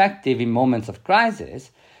are effective in moments of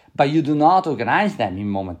crisis, but you do not organize them in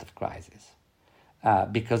moments of crisis.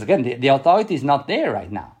 Because again, the authority is not there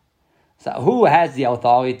right now. So who has the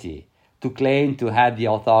authority to claim to have the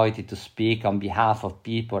authority to speak on behalf of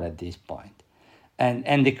people at this point?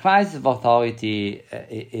 And the crisis of authority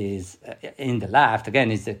is in the left.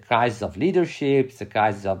 Again, it's a crisis of leadership. It's a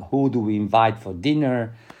crisis of who do we invite for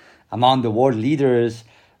dinner among the world leaders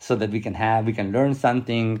so that we can learn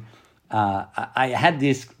something. I had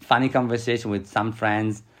this funny conversation with some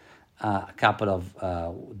friends a couple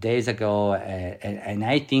of days ago, and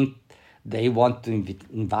I think they want to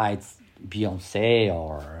invite Beyonce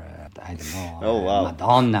or I don't know,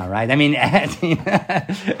 Madonna, right? I mean, there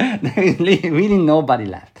is really nobody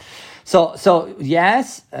left. So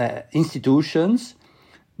yes, institutions,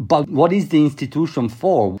 but what is the institution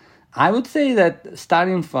for? I would say that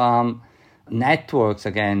starting from networks,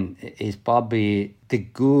 again, is probably the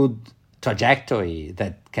good trajectory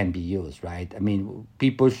that can be used, right? I mean,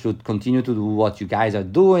 people should continue to do what you guys are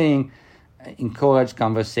doing, encourage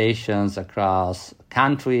conversations across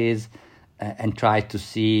countries, and try to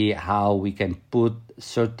see how we can put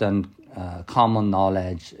certain common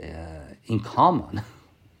knowledge in common.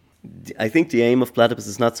 I think the aim of Platypus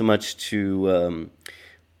is not so much to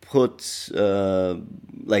put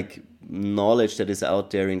like knowledge that is out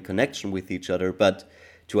there in connection with each other, but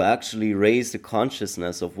to actually raise the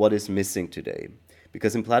consciousness of what is missing today.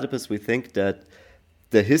 Because in Platypus we think that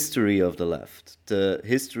the history of the left, the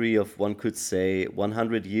history of, one could say,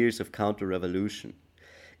 100 years of counter-revolution,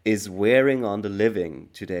 is wearing on the living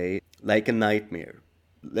today like a nightmare.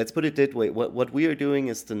 Let's put it that way. What we are doing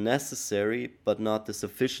is the necessary but not the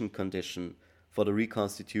sufficient condition for the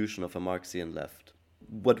reconstitution of a Marxian left.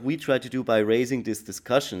 What we try to do by raising these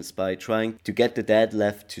discussions, by trying to get the dead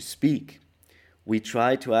left to speak, we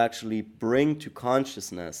try to actually bring to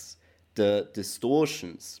consciousness the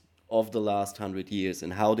distortions of the last 100 years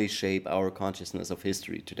and how they shape our consciousness of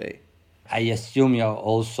history today. I assume you're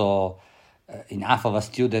also enough of a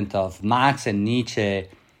student of Marx and Nietzsche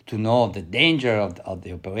to know the danger of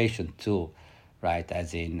the operation too, right?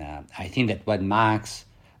 As in, I think that when Marx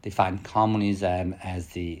defined communism as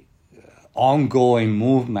the ongoing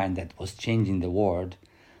movement that was changing the world,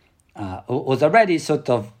 was already sort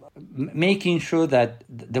of making sure that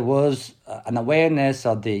there was an awareness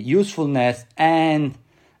of the usefulness and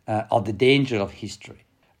of the danger of history,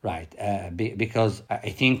 right? Because I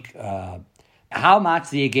think how much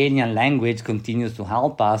the Hegelian language continues to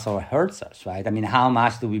help us or hurts us, right? I mean, how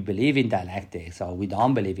much do we believe in dialectics or we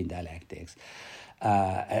don't believe in dialectics?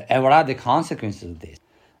 And what are the consequences of this?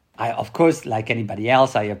 Of course, like anybody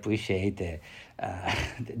else, I appreciate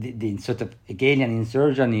the sort of Hegelian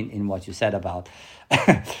insertion in what you said about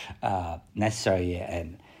necessary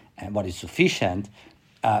and what is sufficient.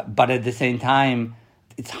 But at the same time,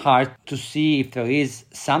 it's hard to see if there is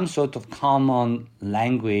some sort of common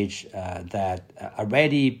language that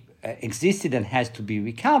already existed and has to be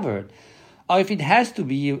recovered, or if it has to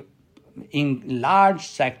be in large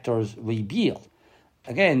sectors rebuilt.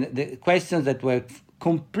 Again, the questions that were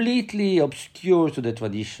completely obscure to the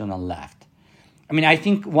traditional left. I mean, I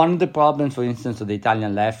think one of the problems, for instance, of the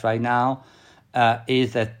Italian left right now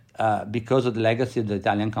is that because of the legacy of the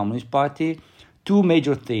Italian Communist Party, two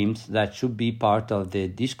major themes that should be part of the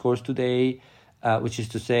discourse today, which is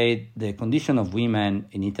to say the condition of women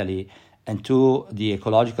in Italy and two, the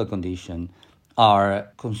ecological condition, are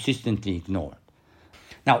consistently ignored.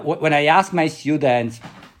 Now, when I ask my students,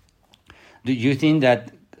 do you think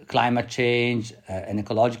that climate change and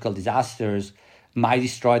ecological disasters might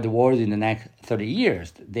destroy the world in the next 30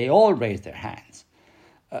 years? They all raise their hands.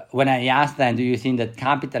 When I ask them, do you think that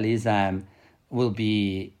capitalism will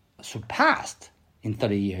be surpassed in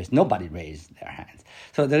 30 years? Nobody raised their hands.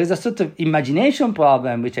 So there is a sort of imagination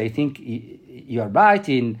problem, which I think you're right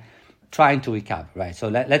in trying to recover, right? So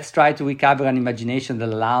let's try to recover an imagination that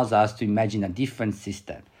allows us to imagine a different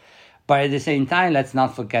system. But at the same time, let's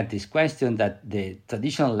not forget this question that the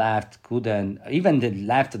traditional left couldn't, even the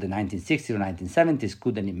left of the 1960s or 1970s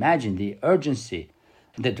couldn't imagine the urgency,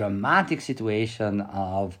 the dramatic situation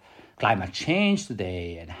of climate change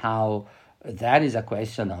today and how that is a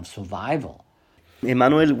question of survival.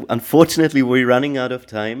 Emmanuel, unfortunately, we're running out of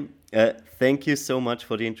time. Thank you so much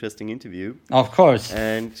for the interesting interview. Of course.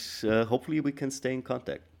 And hopefully we can stay in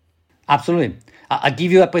contact. Absolutely. I'll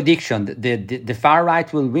give you a prediction. The far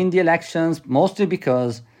right will win the elections mostly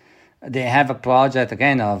because they have a project,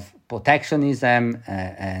 again, of protectionism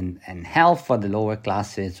and health for the lower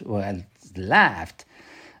classes, whereas the left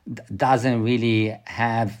doesn't really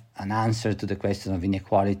have an answer to the question of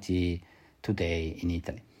inequality today in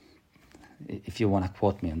Italy. If you want to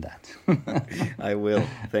quote me on that. I will.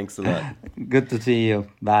 Thanks a lot. Good to see you.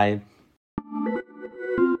 Bye.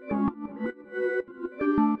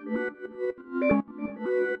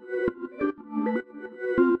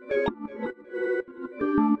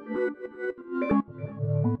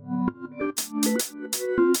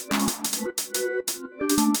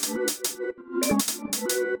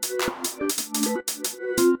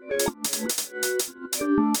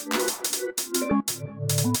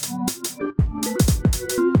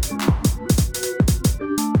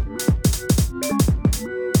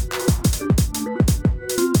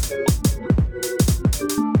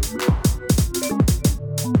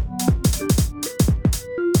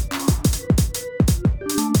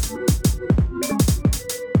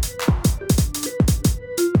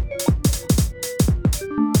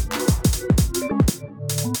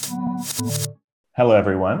 Hello,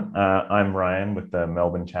 everyone. I'm Ryan with the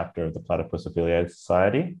Melbourne chapter of the Platypus Affiliated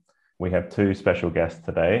Society. We have two special guests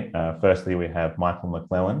today. Firstly, we have Michael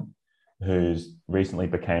McClellan, who's recently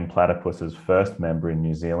became Platypus's first member in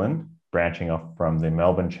New Zealand, branching off from the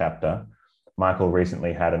Melbourne chapter, Michael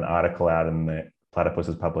recently had an article out in the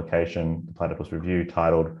Platypus's publication, the Platypus Review,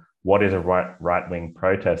 titled "What is a right-wing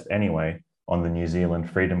protest anyway?" on the New Zealand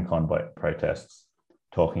Freedom Convoy protests,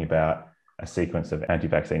 talking about a sequence of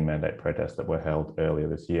anti-vaccine mandate protests that were held earlier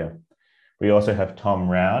this year. We also have Tom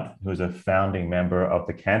Roud, who is a founding member of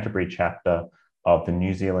the Canterbury chapter of the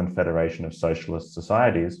New Zealand Federation of Socialist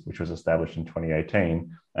Societies, which was established in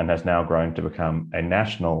 2018 and has now grown to become a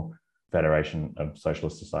national federation of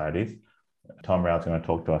socialist societies. Tom Roud's going to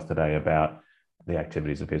talk to us today about the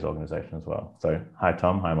activities of his organization as well. So hi,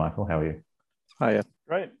 Tom. Hi, Michael. How are you? Hiya.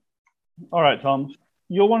 Great. All right, Tom.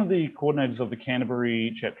 You're one of the coordinators of the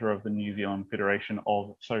Canterbury chapter of the New Zealand Federation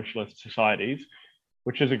of Socialist Societies,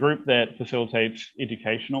 which is a group that facilitates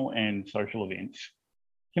educational and social events.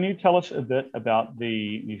 Can you tell us a bit about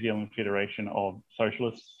the New Zealand Federation of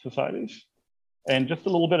Socialist Societies? And just a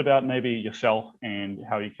little bit about maybe yourself and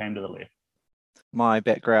how you came to the left. My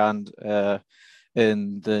background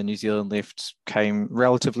in the New Zealand left came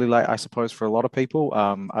relatively late, I suppose, for a lot of people.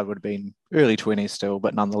 I would have been early 20s still,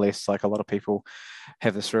 but nonetheless, like a lot of people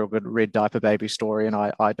have this real good red diaper baby story, and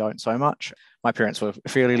I don't so much. My parents were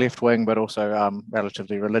fairly left-wing, but also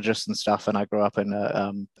relatively religious and stuff, and I grew up in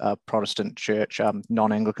a Protestant church,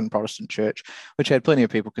 non-Anglican Protestant church, which had plenty of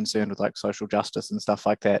people concerned with like social justice and stuff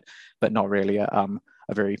like that, but not really a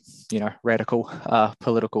very, radical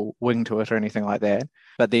political wing to it or anything like that.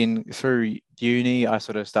 But then through uni, I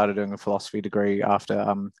sort of started doing a philosophy degree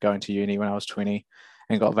after going to uni when I was 20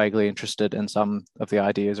 and got vaguely interested in some of the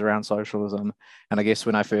ideas around socialism. And I guess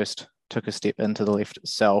when I first took a step into the left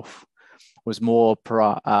itself was more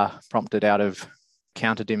prompted out of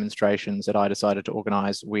counter demonstrations that I decided to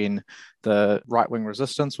organise when the right-wing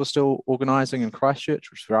resistance was still organising in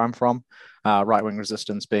Christchurch, which is where I'm from. Right-wing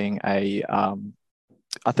resistance being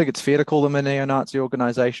I think it's fair to call them a neo-Nazi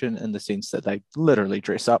organisation in the sense that they literally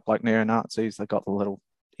dress up like neo-Nazis. They've got the little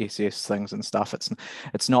SS things and stuff.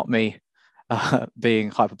 It's not me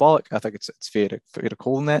being hyperbolic. I think it's fair to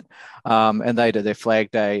call them that. And they did their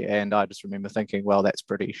Flag Day, and I just remember thinking, well, that's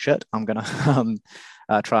pretty shit. I'm going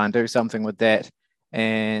to try and do something with that.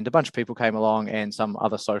 And a bunch of people came along and some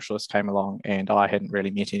other socialists came along, and I hadn't really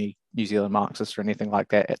met any New Zealand Marxists or anything like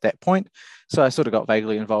that at that point. So I sort of got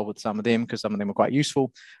vaguely involved with some of them because some of them were quite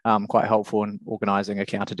useful, quite helpful in organising a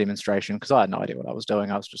counter demonstration because I had no idea what I was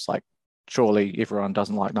doing. I was just like, surely everyone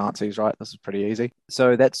doesn't like Nazis, right? This is pretty easy.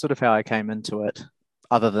 So that's sort of how I came into it.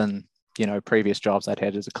 Other than, previous jobs I'd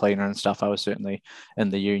had as a cleaner and stuff, I was certainly in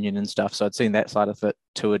the union and stuff. So I'd seen that side of it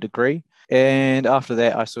to a degree. And after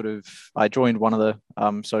that, I joined one of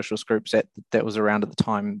the socialist groups that was around at the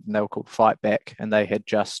time. And they were called Fight Back, and they had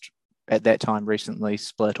just at that time recently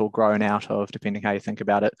split or grown out of, depending how you think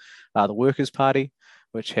about it, the Workers' Party,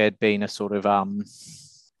 which had been a sort of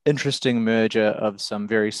interesting merger of some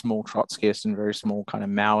very small Trotskyist and very small kind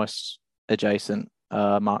of Maoist adjacent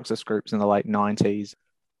Marxist groups in the late 90s.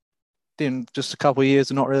 Then just a couple of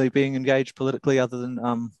years of not really being engaged politically other than,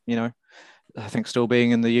 I think still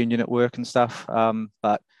being in the union at work and stuff.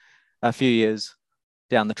 But a few years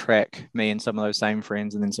down the track, me and some of those same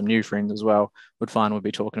friends and then some new friends as well would find we'd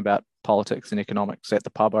be talking about politics and economics at the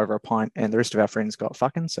pub over a pint, and the rest of our friends got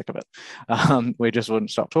fucking sick of it. We just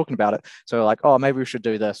wouldn't stop talking about it. So we're like, oh, maybe we should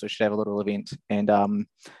do this. We should have a little event and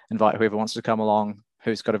invite whoever wants to come along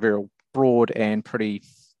who's got a very broad and pretty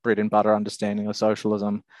bread and butter understanding of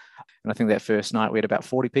socialism. And I think that first night we had about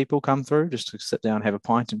 40 people come through just to sit down, have a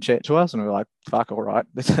pint and chat to us. And we were like, fuck, all right,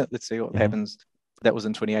 let's see what happens. That was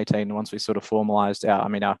in 2018. Once we sort of formalized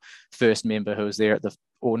our first member who was there at the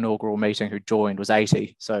inaugural meeting who joined was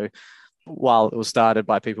 80. So while it was started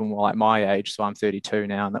by people more like my age, so I'm 32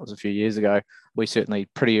 now, and that was a few years ago, we certainly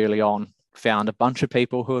pretty early on found a bunch of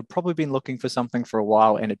people who had probably been looking for something for a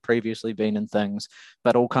while and had previously been in things,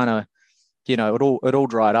 but all kind of, it all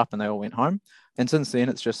dried up and they all went home. And since then,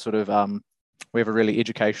 it's just sort of, we have a really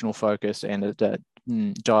educational focus and a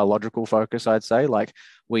dialogical focus, I'd say. Like,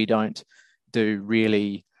 we don't do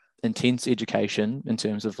really intense education in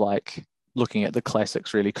terms of like looking at the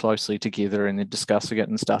classics really closely together and then discussing it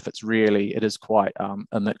and stuff. It is quite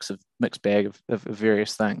a mixed bag of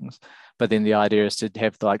various things. But then the idea is to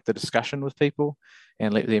have like the discussion with people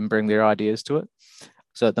and let them bring their ideas to it.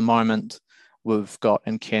 So at the moment, we've got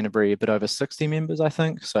in Canterbury a bit over 60 members, I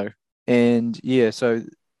think. So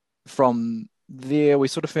from there, we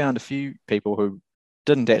sort of found a few people who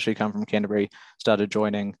didn't actually come from Canterbury, started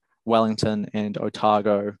joining. Wellington and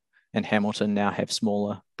Otago and Hamilton now have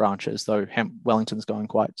smaller branches, though Wellington's going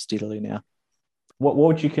quite steadily now. What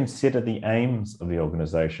would you consider the aims of the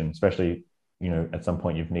organisation, especially, at some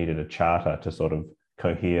point you've needed a charter to sort of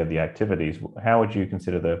cohere the activities? How would you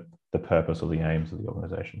consider the purpose or the aims of the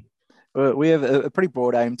organisation? We have a pretty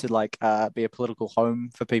broad aim to be a political home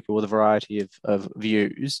for people with a variety of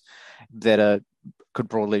views that could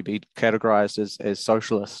broadly be categorized as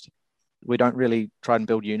socialist. We don't really try and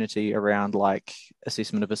build unity around like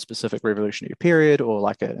assessment of a specific revolutionary period or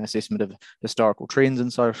like an assessment of historical trends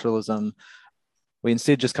in socialism. We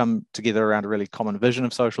instead just come together around a really common vision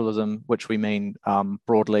of socialism, which we mean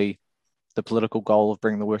broadly the political goal of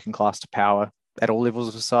bringing the working class to power at all levels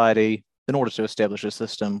of society, in order to establish a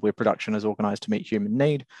system where production is organized to meet human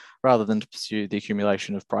need rather than to pursue the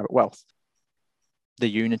accumulation of private wealth. The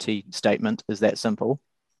unity statement is that simple.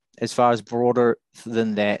 As far as broader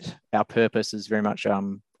than that, our purpose is very much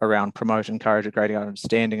around promote, encourage a greater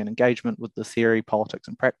understanding and engagement with the theory, politics,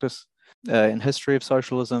 and practice and history of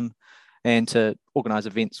socialism, and to organize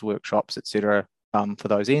events, workshops, etc. For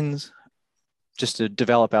those ends, just to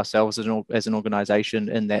develop ourselves as an organization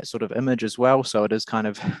in that sort of image as well. So it is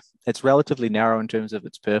it's relatively narrow in terms of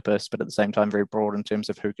its purpose, but at the same time very broad in terms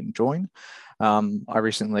of who can join. I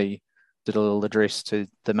recently did a little address to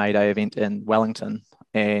the May Day event in Wellington,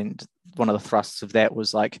 and one of the thrusts of that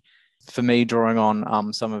was like, for me, drawing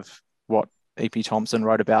on some of what E.P. Thompson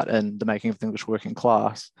wrote about in The Making of the English Working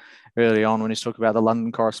Class early on, when he's talking about the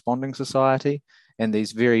London Corresponding Society and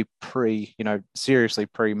these very seriously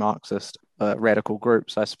pre-Marxist radical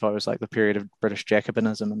groups, I suppose, like the period of British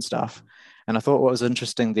Jacobinism and stuff. And I thought what was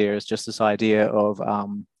interesting there is just this idea of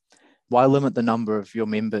why limit the number of your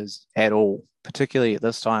members at all, particularly at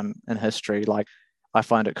this time in history. Like, I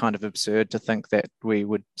find it kind of absurd to think that we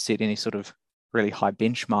would set any sort of really high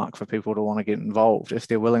benchmark for people to want to get involved if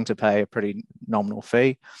they're willing to pay a pretty nominal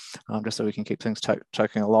fee, just so we can keep things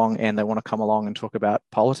chugging along, and they want to come along and talk about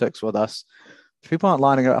politics with us. People aren't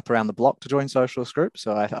lining up around the block to join socialist groups.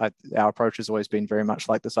 So our approach has always been very much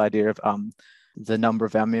like this idea of the number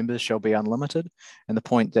of our members shall be unlimited. And the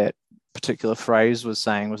point that particular phrase was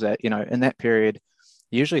saying was that, in that period,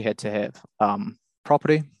 you usually had to have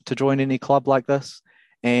property to join any club like this.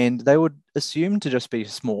 And they would assume to just be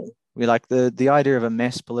small. We like the idea of a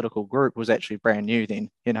mass political group was actually brand new then.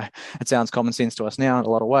 It sounds common sense to us now in a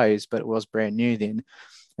lot of ways, but it was brand new then.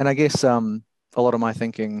 And I guess a lot of my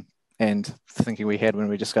thinking we had when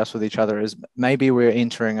we discussed with each other is maybe we're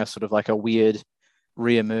entering a sort of like a weird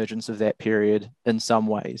re-emergence of that period in some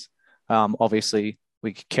ways. Obviously,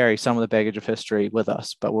 we carry some of the baggage of history with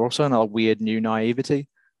us, but we're also in a weird new naivety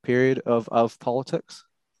period of politics.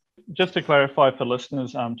 Just to clarify for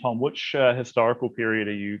listeners, Tom, which historical period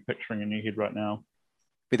are you picturing in your head right now?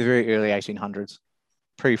 Be the very early 1800s,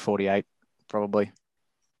 pre-48, probably.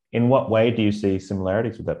 In what way do you see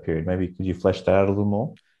similarities with that period? Maybe could you flesh that out a little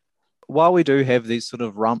more? While we do have these sort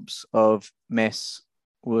of rumps of mass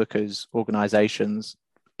workers' organizations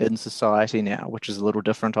in society now, which is a little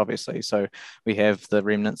different, obviously. So we have the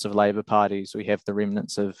remnants of labor parties, we have the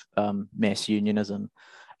remnants of mass unionism.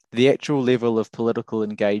 The actual level of political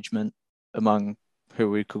engagement among who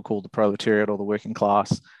we could call the proletariat or the working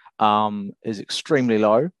class is extremely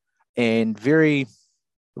low and very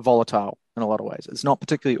volatile in a lot of ways. It's not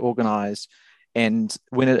particularly organized. And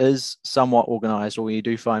when it is somewhat organized, or when you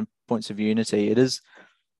do find points of unity, it is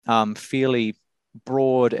fairly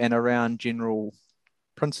broad and around general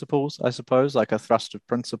principles, I suppose, like a thrust of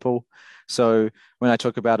principle. So when I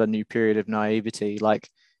talk about a new period of naivety, like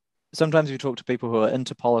sometimes you talk to people who are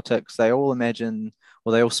into politics, they all imagine,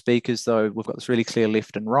 or they all speak as though we've got this really clear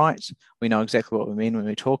left and right. We know exactly what we mean when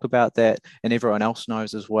we talk about that, and everyone else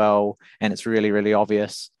knows as well, and it's really, really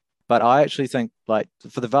obvious. But I actually think, like,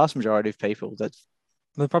 for the vast majority of people, that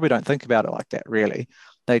they probably don't think about it like that, really.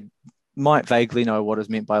 They might vaguely know what is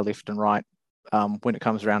meant by left and right when it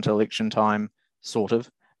comes around to election time, sort of.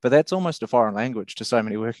 But that's almost a foreign language to so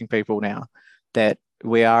many working people now, that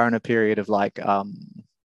we are in a period of like,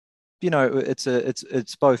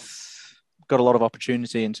 it's both got a lot of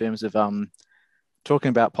opportunity in terms of talking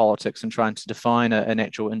about politics and trying to define an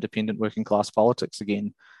actual independent working class politics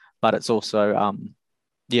again. But it's also,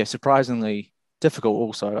 surprisingly difficult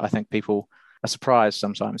also. I think people are surprised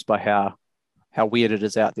sometimes by how weird it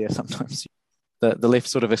is out there sometimes. The left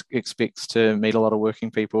sort of expects to meet a lot of working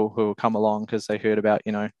people who will come along because they heard about,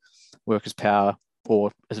 workers' power,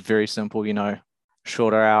 or it's very simple,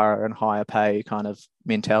 shorter hour and higher pay kind of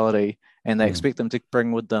mentality. And they expect them to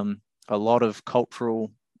bring with them a lot of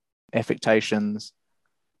cultural affectations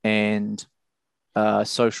and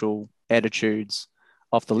social attitudes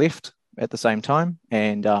of the left at the same time.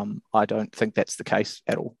 And I don't think that's the case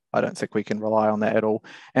at all. I don't think we can rely on that at all.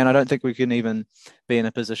 And I don't think we can even be in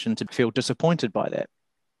a position to feel disappointed by that.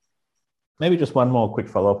 Maybe just one more quick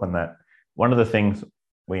follow-up on that. One of the things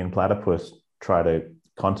we in Platypus try to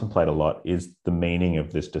contemplate a lot is the meaning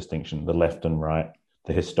of this distinction, the left and right,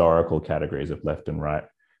 the historical categories of left and right,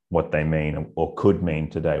 what they mean or could mean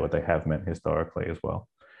today, what they have meant historically as well.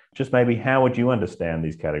 Just maybe how would you understand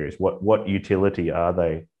these categories? What utility are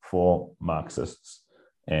they for Marxists,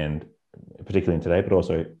 and particularly in today, but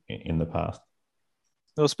also in the past?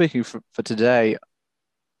 Well, speaking for today,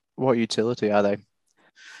 what utility are they?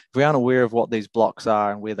 If we aren't aware of what these blocks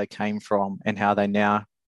are and where they came from and how they now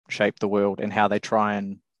shape the world and how they try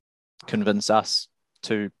and convince us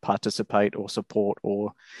to participate or support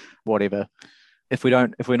or whatever, if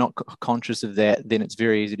we're not conscious of that, then it's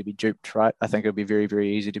very easy to be duped, right? I think it would be very,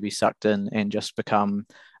 very easy to be sucked in and just become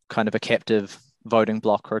kind of a captive voting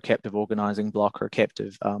block or a captive organizing block or a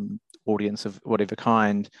captive audience of whatever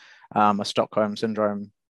kind, a Stockholm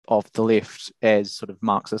syndrome of the left as sort of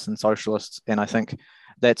Marxists and socialists. And I think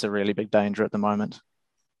that's a really big danger at the moment.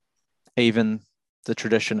 Even the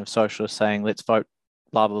tradition of socialists saying, let's vote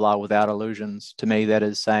blah, blah, blah without illusions. To me, that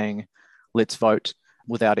is saying, let's vote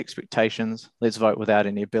without expectations. Let's vote without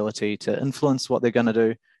any ability to influence what they're going to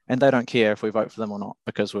do. And they don't care if we vote for them or not,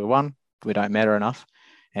 because we're one, we don't matter enough.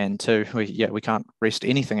 And two, we can't wrest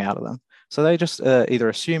anything out of them. So they just either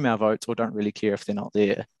assume our votes or don't really care if they're not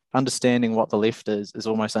there. Understanding what the left is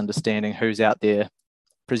almost understanding who's out there,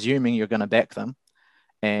 presuming you're going to back them,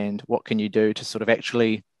 and what can you do to sort of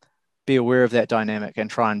actually be aware of that dynamic and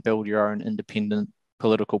try and build your own independent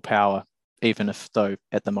political power, even if though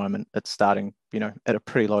at the moment it's starting, at a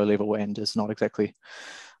pretty low level and is not exactly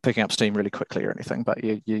picking up steam really quickly or anything, but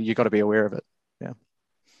you got to be aware of it. Yeah.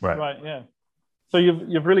 Right. Yeah. So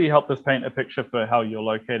you've really helped us paint a picture for how you're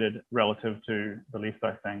located relative to the left,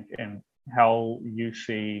 I think, and how you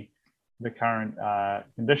see the current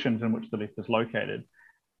conditions in which the left is located.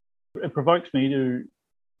 It provokes me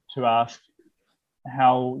to ask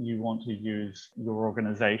how you want to use your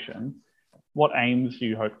organisation. What aims do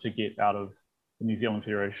you hope to get out of the New Zealand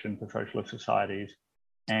Federation for Socialist Societies?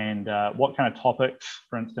 And what kind of topics,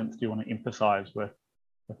 for instance, do you want to emphasise with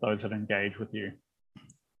those that engage with you?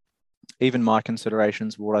 Even my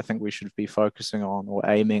considerations, what I think we should be focusing on or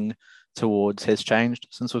aiming towards has changed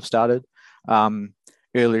since we've started.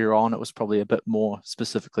 Earlier on, it was probably a bit more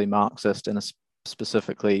specifically Marxist and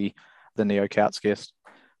specifically the neo-Kautskyist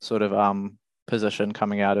sort of position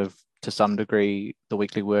coming out of, to some degree, the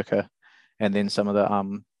Weekly Worker, and then some of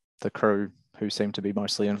the crew who seemed to be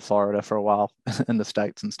mostly in Florida for a while in the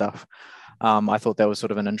States and stuff. I thought that was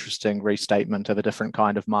sort of an interesting restatement of a different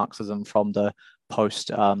kind of Marxism from the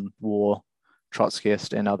post-war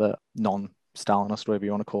Trotskyist and other non-Stalinist, whatever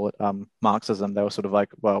you want to call it, Marxism. They were sort of like,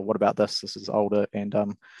 well, what about this? This is older and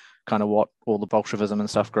kind of what all the Bolshevism and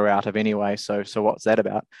stuff grew out of anyway. So what's that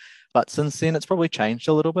about? But since then, it's probably changed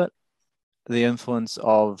a little bit. The influence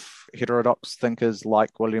of heterodox thinkers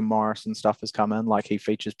like William Morris and stuff has come in. Like, he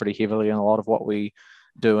features pretty heavily in a lot of what we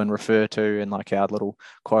do and refer to, and like our little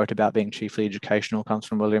quote about being chiefly educational comes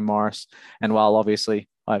from William Morris. And while obviously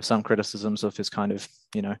I have some criticisms of his kind of,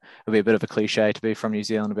 it'd be a bit of a cliche to be from New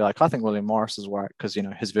Zealand and be like, I think William Morris is right, because,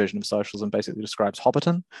 his version of socialism basically describes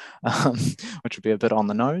Hobbiton, which would be a bit on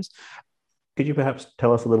the nose. Could you perhaps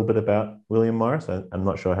tell us a little bit about William Morris? I'm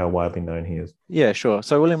not sure how widely known he is. Yeah, sure.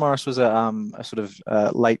 So William Morris was a sort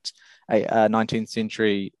of late 19th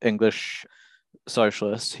century English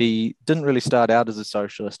socialist. He didn't really start out as a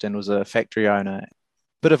socialist and was a factory owner,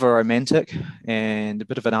 bit of a romantic and a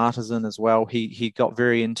bit of an artisan as well. He got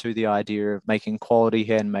very into the idea of making quality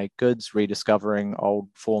handmade goods, rediscovering old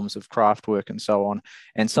forms of craft work and so on.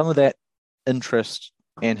 And some of that interest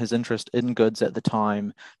and his interest in goods at the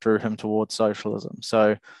time drew him towards socialism.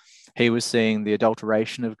 So he was seeing the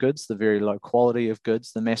adulteration of goods, the very low quality of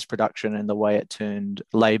goods, the mass production, and the way it turned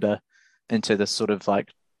labor into this sort of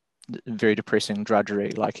like very depressing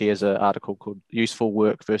drudgery. Like, he has an article called Useful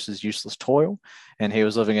Work versus Useless Toil, and he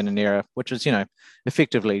was living in an era which is,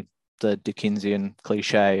 effectively the Dickensian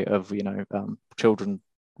cliche of, children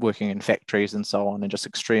working in factories and so on, and just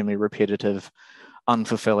extremely repetitive,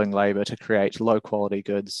 unfulfilling labor to create low quality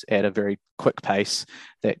goods at a very quick pace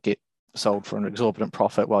that get sold for an exorbitant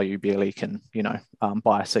profit while you barely can,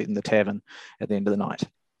 buy a seat in the tavern at the end of the night.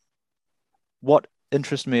 What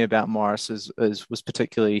interests me about Morris was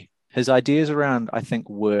particularly his ideas around, I think,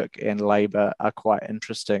 work and labor are quite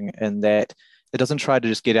interesting in that it doesn't try to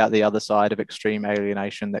just get out the other side of extreme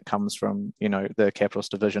alienation that comes from, the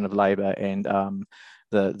capitalist division of labor and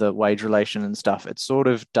the wage relation and stuff. It sort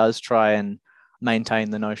of does try and maintain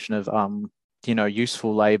the notion of,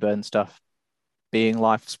 useful labor and stuff being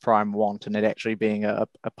life's prime want, and it actually being a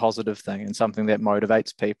positive thing and something that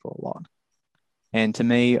motivates people a lot. And to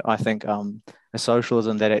me, I think a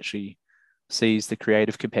socialism that actually sees the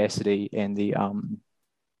creative capacity and the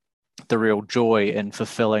the real joy in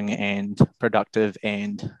fulfilling and productive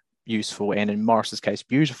and useful, and in Morris's case,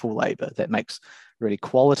 beautiful labor that makes really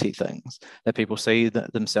quality things that people see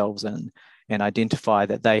themselves in and identify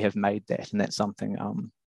that they have made that, and that's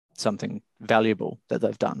something valuable that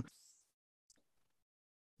they've done.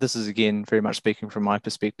 This is, again, very much speaking from my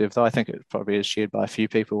perspective, though I think it probably is shared by a few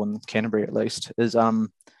people in Canterbury at least, is a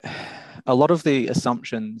lot of the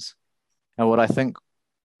assumptions, and what I think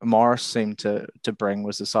Morris seemed to bring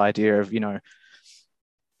was this idea of,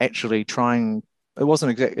 actually trying.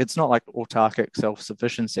 It's not like autarkic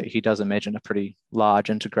self-sufficiency. He does imagine a pretty large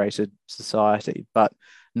integrated society, but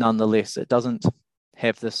nonetheless, it doesn't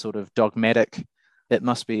have this sort of dogmatic, it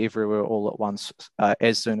must be everywhere all at once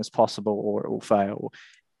as soon as possible or it will fail.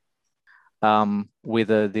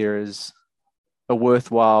 Whether there is a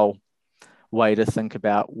worthwhile way to think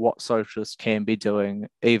about what socialists can be doing,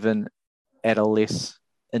 even at a less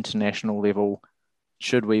international level.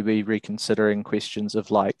 Should we be reconsidering questions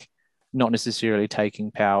of like not necessarily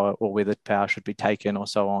taking power or whether power should be taken or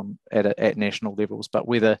so on at national levels, but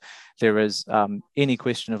whether there is any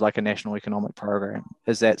question of like a national economic program?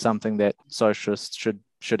 Is that something that socialists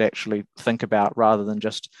should actually think about rather than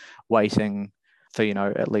just waiting for,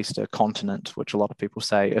 at least a continent, which a lot of people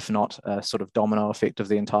say, if not a sort of domino effect of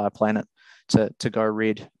the entire planet, to go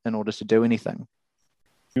red in order to do anything?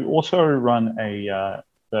 You also run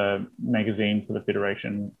the magazine for the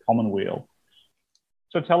Federation, Commonweal.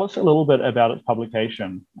 So tell us a little bit about its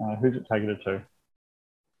publication. Who's it targeted to?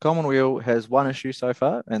 Commonweal has one issue so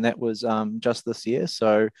far, and that was just this year.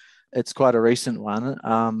 So it's quite a recent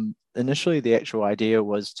one. Initially, the actual idea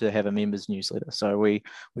was to have a members newsletter. So we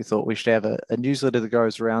thought we should have a newsletter that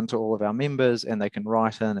goes around to all of our members and they can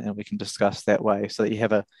write in and we can discuss that way, so that you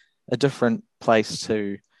have a different place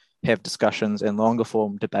to have discussions and longer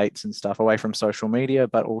form debates and stuff away from social media,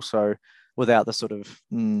 but also without the sort of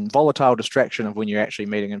volatile distraction of when you're actually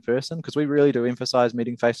meeting in person, because we really do emphasize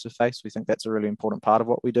meeting face to face. We think that's a really important part of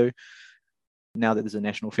what we do. Now that there's a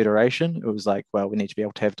national federation, it was like, well, we need to be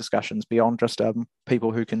able to have discussions beyond just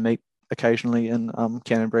people who can meet occasionally in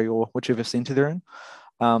Canterbury or whichever centre they're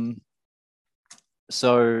in.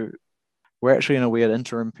 So we're actually in a weird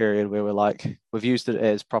interim period where we've used it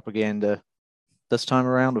as propaganda this time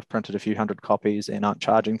around. We've printed a few hundred copies and aren't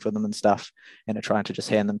charging for them and stuff, and are trying to just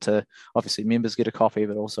hand them to, obviously members get a copy,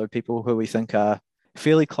 but also people who we think are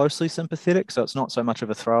fairly closely sympathetic. So it's not so much of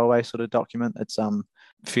a throwaway sort of document. It's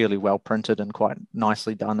fairly well printed and quite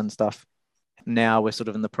nicely done and stuff. Now we're sort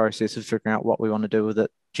of in the process of figuring out what we want to do with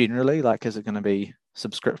it generally. Like, is it going to be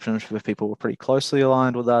subscriptions for people who are pretty closely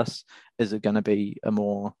aligned with us? Is it going to be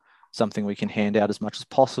something we can hand out as much as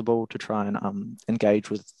possible to try and engage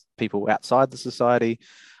with people outside the society?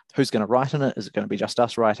 Who's going to write in it? Is it going to be just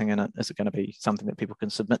us writing in it? Is it going to be something that people can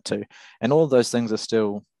submit to? And all of those things are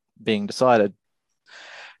still being decided.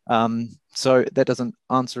 So that doesn't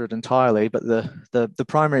answer it entirely, but the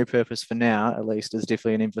primary purpose for now, at least, is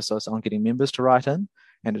definitely an emphasis on getting members to write in.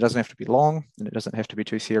 And it doesn't have to be long, and it doesn't have to be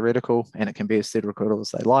too theoretical, and it can be as theoretical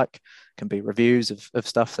as they like. It can be reviews of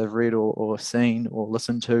stuff they've read or seen or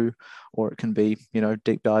listened to, or it can be,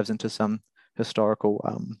 deep dives into some historical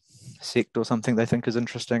sect or something they think is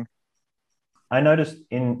interesting. I noticed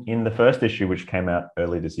in the first issue, which came out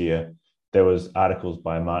early this year, there was articles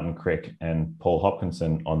by Martin Crick and Paul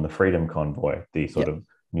Hopkinson on the Freedom Convoy, the sort of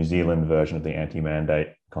New Zealand version of the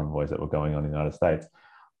anti-mandate convoys that were going on in the United States.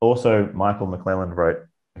 Also, Michael McClellan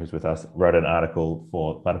who's with us, wrote an article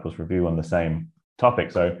for Platypus Review on the same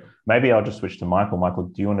topic. So maybe I'll just switch to Michael. Michael,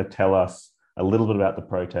 do you want to tell us a little bit about the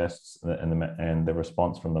protests and the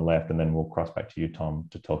response from the left, and then we'll cross back to you, Tom,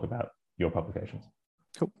 to talk about your publications.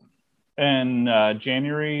 Cool. In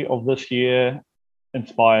January of this year,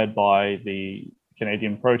 inspired by the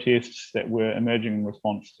Canadian protests that were emerging in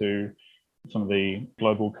response to some of the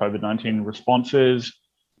global COVID-19 responses,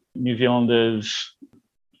 New Zealanders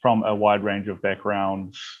from a wide range of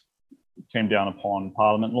backgrounds came down upon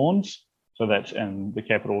Parliament lawns. So that's in the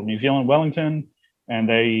capital of New Zealand, Wellington, and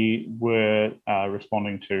they were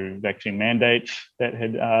responding to vaccine mandates that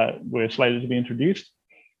were slated to be introduced.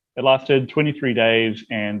 It lasted 23 days,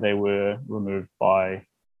 and they were removed by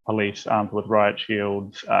police armed with riot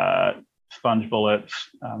shields, sponge bullets,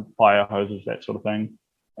 fire hoses, that sort of thing.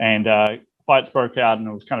 And fights broke out, and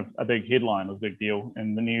it was kind of a big headline, it was a big deal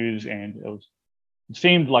in the news, and it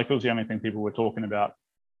seemed like it was the only thing people were talking about.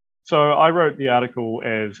 So I wrote the article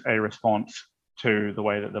as a response to the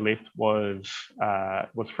way that the left was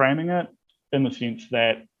framing it, in the sense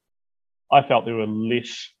that I felt there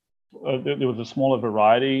was a smaller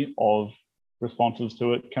variety of responses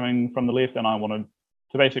to it coming from the left, and I wanted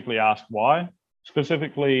to basically ask why.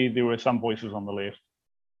 Specifically, there were some voices on the left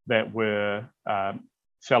that were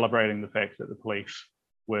celebrating the fact that the police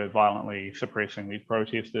were violently suppressing these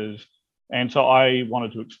protesters. And so I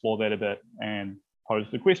wanted to explore that a bit and pose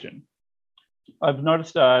the question. I've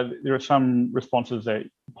noticed there are some responses that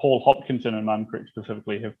Paul Hopkinson and Munn Creek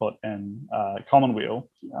specifically have put in Commonweal.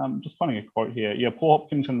 Just finding a quote here. Yeah, Paul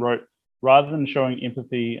Hopkinson wrote, "Rather than showing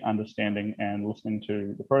empathy, understanding, and listening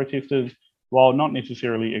to the protesters, while not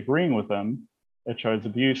necessarily agreeing with them, it shows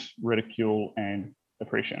abuse, ridicule, and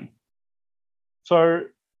oppression." So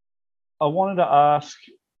I wanted to ask,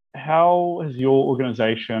 how has your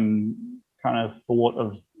organization kind of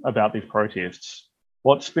thought about these protests?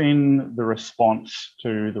 What's been the response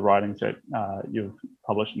to the writings that you've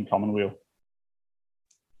published in Commonweal?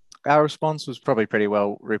 Our response was probably pretty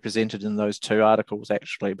well represented in those two articles,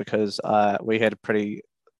 actually, because we had a pretty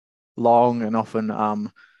long and often,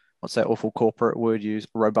 what's that awful corporate word used,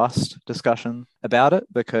 robust discussion about it,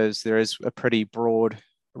 because there is a pretty broad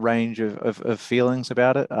range of feelings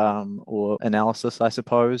about it, or analysis, I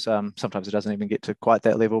suppose. Sometimes it doesn't even get to quite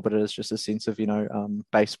that level, but it is just a sense of,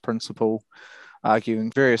 base principle, arguing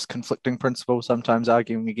various conflicting principles, sometimes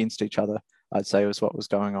arguing against each other, I'd say was what was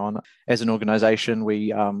going on. As an organization,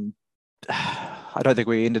 we, I don't think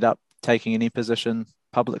we ended up taking any position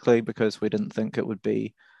publicly because we didn't think it would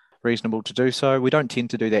be reasonable to do so. We don't tend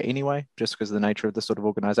to do that anyway, just because of the nature of the sort of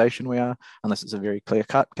organization we are, unless it's a very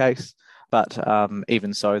clear-cut case. But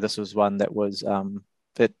even so, this was one that was,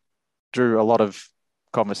 it drew a lot of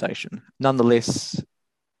conversation. Nonetheless,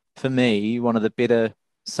 for me, one of the better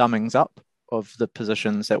summings up of the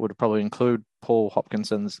positions that would probably include Paul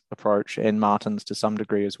Hopkinson's approach and Martin's to some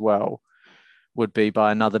degree as well would be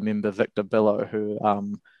by another member, Victor Billow, who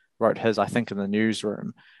wrote his, I think, in the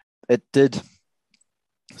Newsroom. It did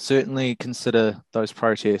certainly consider those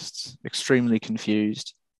protests extremely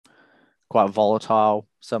confused, quite volatile,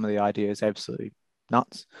 some of the ideas absolutely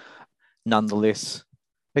nuts. Nonetheless,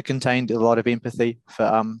 it contained a lot of empathy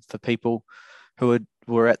for people who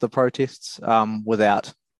were at the protests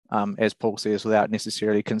without, as Paul says, without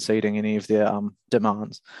necessarily conceding any of their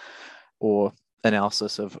demands or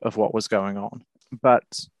analysis of what was going on. But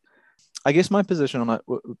I guess my position on it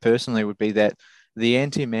personally would be that the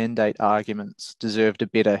anti-mandate arguments deserved a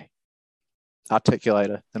better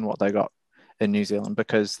articulator than what they got in New Zealand,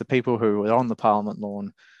 because the people who were on the Parliament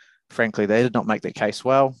lawn, frankly, they did not make their case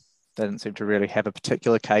well. They didn't seem to really have a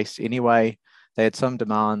particular case anyway. They had some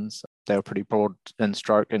demands. They were pretty broad in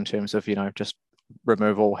stroke in terms of, just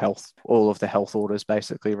remove all of the health orders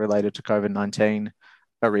basically related to COVID-19,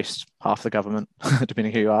 arrest half the government,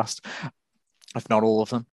 depending who you asked, if not all of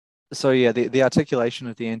them. So yeah, the articulation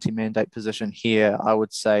of the anti-mandate position here, I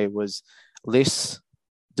would say, was less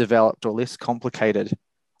developed or less complicated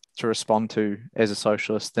to respond to as a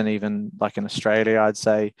socialist than even like in Australia, I'd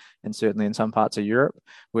say, and certainly in some parts of Europe,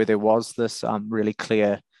 where there was this really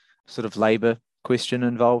clear sort of labour question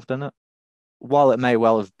involved in it. While it may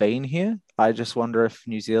well have been here, I just wonder if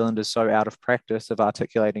New Zealand is so out of practice of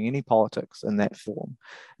articulating any politics in that form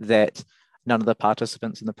that none of the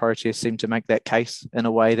participants in the protest seemed to make that case in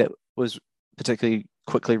a way that was particularly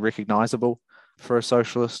quickly recognisable for a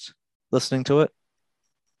socialist listening to it.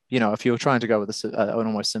 If you were trying to go with an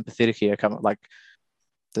almost sympathetic here, come like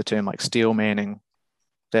the term like steel manning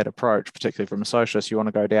that approach, particularly from a socialist, you want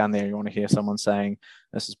to go down there, you want to hear someone saying,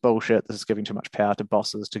 this is bullshit, this is giving too much power to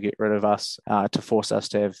bosses to get rid of us, to force us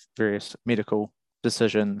to have various medical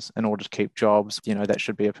decisions in order to keep jobs, that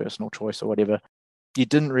should be a personal choice or whatever. You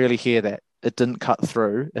didn't really hear that. It didn't cut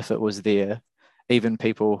through if it was there. Even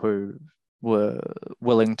people who were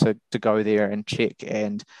willing to go there and check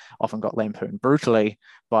and often got lampooned brutally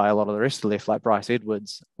by a lot of the rest of the left, like Bryce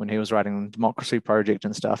Edwards, when he was writing the Democracy Project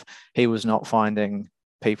and stuff, he was not finding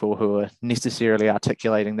people who were necessarily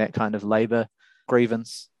articulating that kind of labour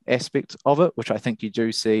grievance aspect of it, which I think you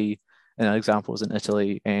do see in examples in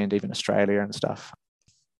Italy and even Australia and stuff.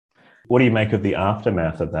 What do you make of the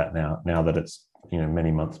aftermath of that now that it's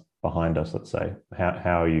many months behind us, let's say?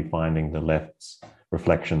 How are you finding the left's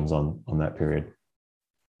reflections on that period?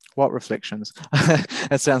 What reflections?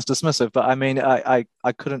 That sounds dismissive, but I mean, I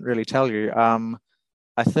couldn't really tell you.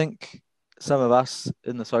 I think some of us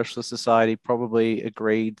in the Socialist Society probably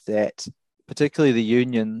agreed that, particularly the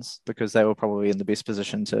unions, because they were probably in the best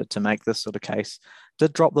position to make this sort of case,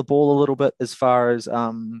 did drop the ball a little bit as far as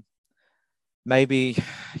maybe,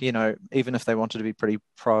 even if they wanted to be pretty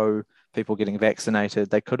pro people getting vaccinated,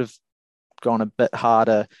 they could have gone a bit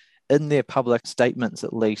harder in their public statements,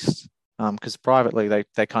 at least, because privately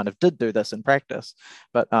they kind of did do this in practice,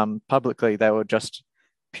 but publicly they were just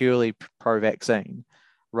purely pro-vaccine.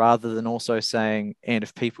 rather than also saying, and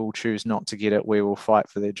if people choose not to get it, we will fight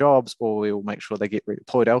for their jobs, or we will make sure they get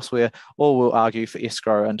redeployed elsewhere, or we'll argue for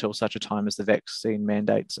escrow until such a time as the vaccine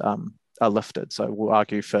mandates are lifted. So we'll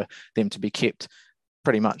argue for them to be kept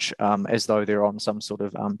pretty much as though they're on some sort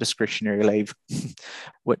of discretionary leave,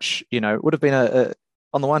 which, would have been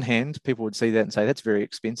on the one hand, people would see that and say that's very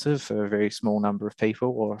expensive for a very small number of people,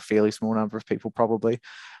 or a fairly small number of people probably.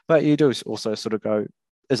 But you do also sort of go,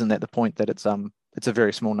 isn't that the point, that it's a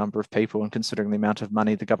very small number of people, and considering the amount of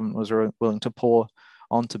money the government was willing to pour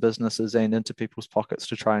onto businesses and into people's pockets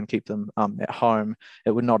to try and keep them at home,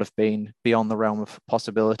 it would not have been beyond the realm of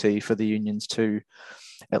possibility for the unions to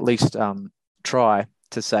at least try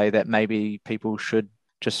to say that maybe people should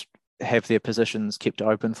just have their positions kept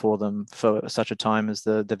open for them for such a time as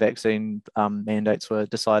the vaccine mandates were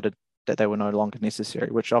decided that they were no longer necessary,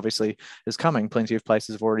 which obviously is coming. Plenty of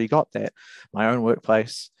places have already got that. My own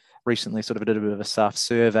workplace recently sort of did a bit of a staff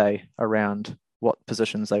survey around what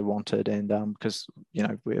positions they wanted, and because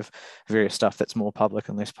we have various stuff that's more public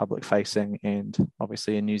and less public facing, and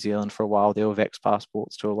obviously in New Zealand for a while there were vax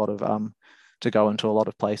passports to a lot of to go into a lot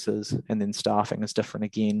of places, and then staffing is different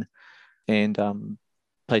again, and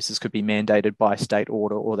places could be mandated by state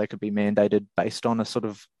order, or they could be mandated based on a sort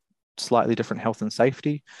of slightly different health and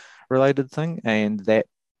safety related thing, and that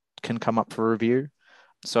can come up for review.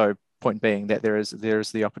 So point being that there is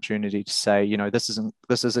the opportunity to say,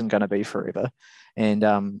 this isn't going to be forever. And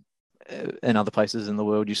in other places in the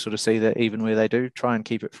world, you sort of see that even where they do try and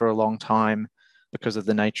keep it for a long time because of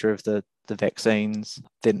the nature of the vaccines,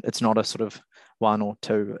 then it's not a sort of one or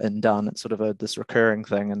two and done. It's sort of this recurring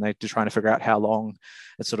thing, and they're trying to figure out how long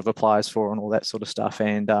it sort of applies for and all that sort of stuff.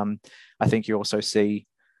 And I think you also see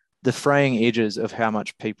the fraying edges of how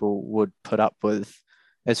much people would put up with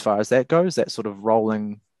as far as that goes, that sort of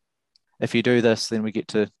rolling, if you do this, then we get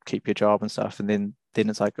to keep your job and stuff. And then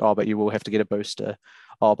it's like, oh, but you will have to get a booster.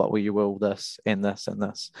 Oh, but you will this and this and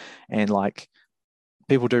this. And like,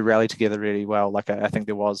 people do rally together really well. Like I think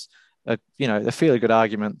there was a fairly good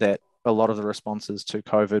argument that a lot of the responses to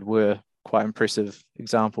COVID were quite impressive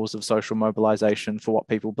examples of social mobilization for what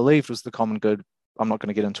people believed was the common good. I'm not going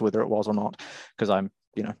to get into whether it was or not, because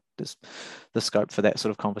there's the scope for that sort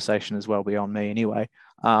of conversation is well beyond me anyway.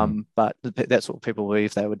 But that's what people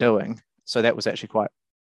believe they were doing. So that was actually quite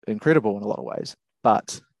incredible in a lot of ways.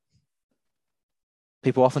 But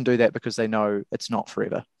people often do that because they know it's not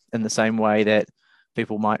forever, in the same way that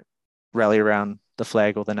people might rally around the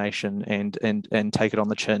flag or the nation and take it on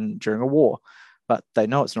the chin during a war. But they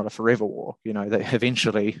know it's not a forever war. That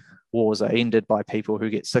eventually wars are ended by people who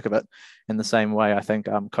get sick of it. In the same way, I think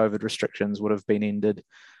COVID restrictions would have been ended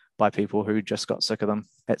by people who just got sick of them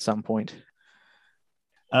at some point.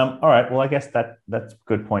 All right. Well, I guess that's a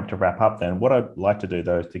good point to wrap up then. What I'd like to do,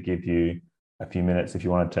 though, is to give you a few minutes if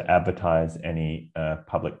you wanted to advertise any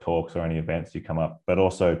public talks or any events you come up, but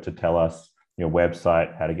also to tell us your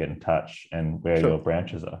website, how to get in touch, and where your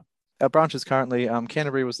branches are. Our branches currently,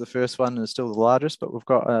 Canterbury was the first one and is still the largest, but we've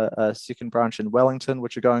got a second branch in Wellington,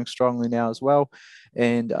 which are going strongly now as well,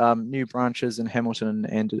 and new branches in Hamilton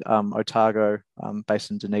and Otago,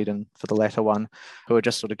 based in Dunedin for the latter one, who are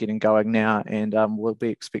just sort of getting going now, and we'll be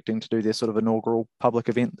expecting to do their sort of inaugural public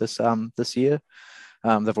event this year.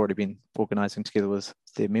 They've already been organising together with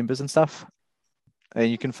their members and stuff. And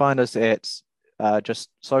you can find us at just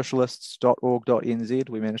socialists.org.nz.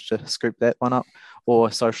 We managed to scoop that one up, or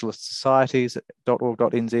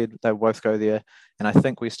socialistsocieties.org.nz. They both go there. And I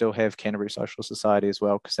think we still have Canterbury Social Society as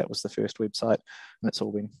well, because that was the first website and it's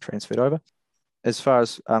all been transferred over. As far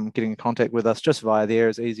as getting in contact with us, just via there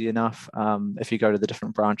is easy enough. If you go to the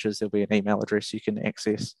different branches, there'll be an email address you can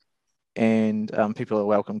access. And people are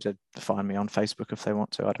welcome to find me on Facebook if they want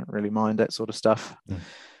to. I don't really mind that sort of stuff.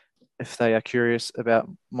 If they are curious about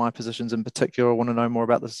my positions in particular or want to know more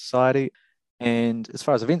about the society. And as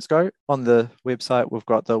far as events go, on the website, we've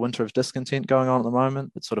got the Winter of Discontent going on at the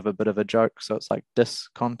moment. It's sort of a bit of a joke. So it's like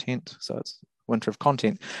discontent. So it's Winter of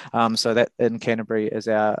Content. So that in Canterbury is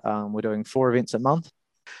we're doing 4 events a month.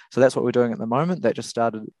 So that's what we're doing at the moment. That just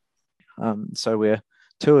started. So we're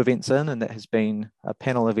 2 events in, and that has been a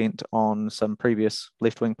panel event on some previous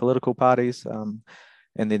left-wing political parties.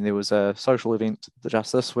 And then there was a social event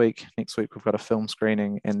just this week. Next week, we've got a film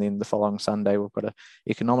screening. And then the following Sunday, we've got an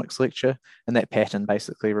economics lecture. And that pattern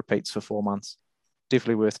basically repeats for 4 months.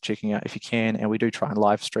 Definitely worth checking out if you can. And we do try and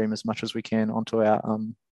live stream as much as we can onto our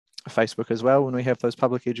Facebook as well when we have those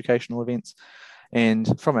public educational events.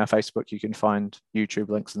 And from our Facebook, you can find YouTube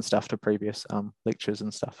links and stuff to previous lectures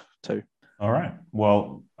and stuff too. All right.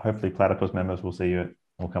 Well, hopefully Platypus members will see you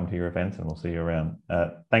we'll come to your events and we'll see you around.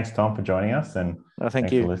 Thanks, Tom, for joining us, and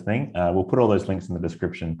thanks for listening. We'll put all those links in the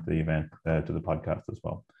description to the event, to the podcast as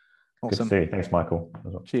well. Awesome. Good to see you. Thanks, Michael.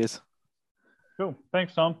 Cheers. Cool.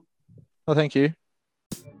 Thanks, Tom. Well, thank you.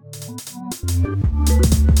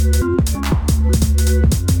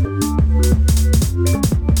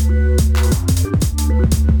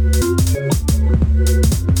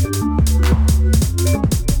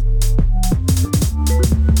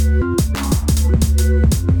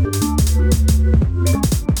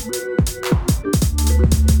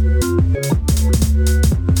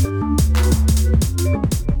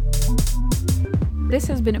 This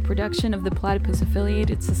has been a production of the Platypus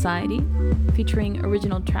Affiliated Society, featuring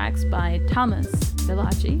original tracks by Thomas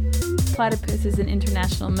Villaci. Platypus is an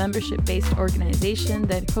international membership-based organization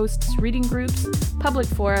that hosts reading groups, public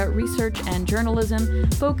fora, research, and journalism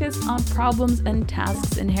focused on problems and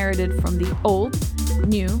tasks inherited from the old,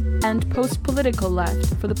 new, and post-political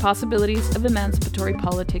left for the possibilities of emancipatory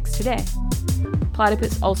politics today.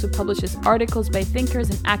 Platypus also publishes articles by thinkers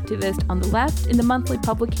and activists on the left in the monthly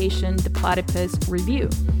publication The Platypus Review.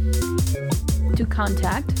 To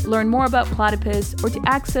contact, learn more about Platypus, or to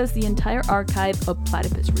access the entire archive of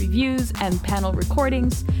Platypus reviews and panel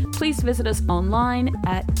recordings, please visit us online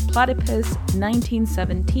at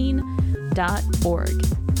platypus1917.org.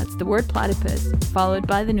 That's the word platypus, followed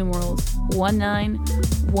by the numerals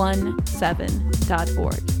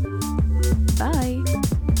 1917.org. Bye!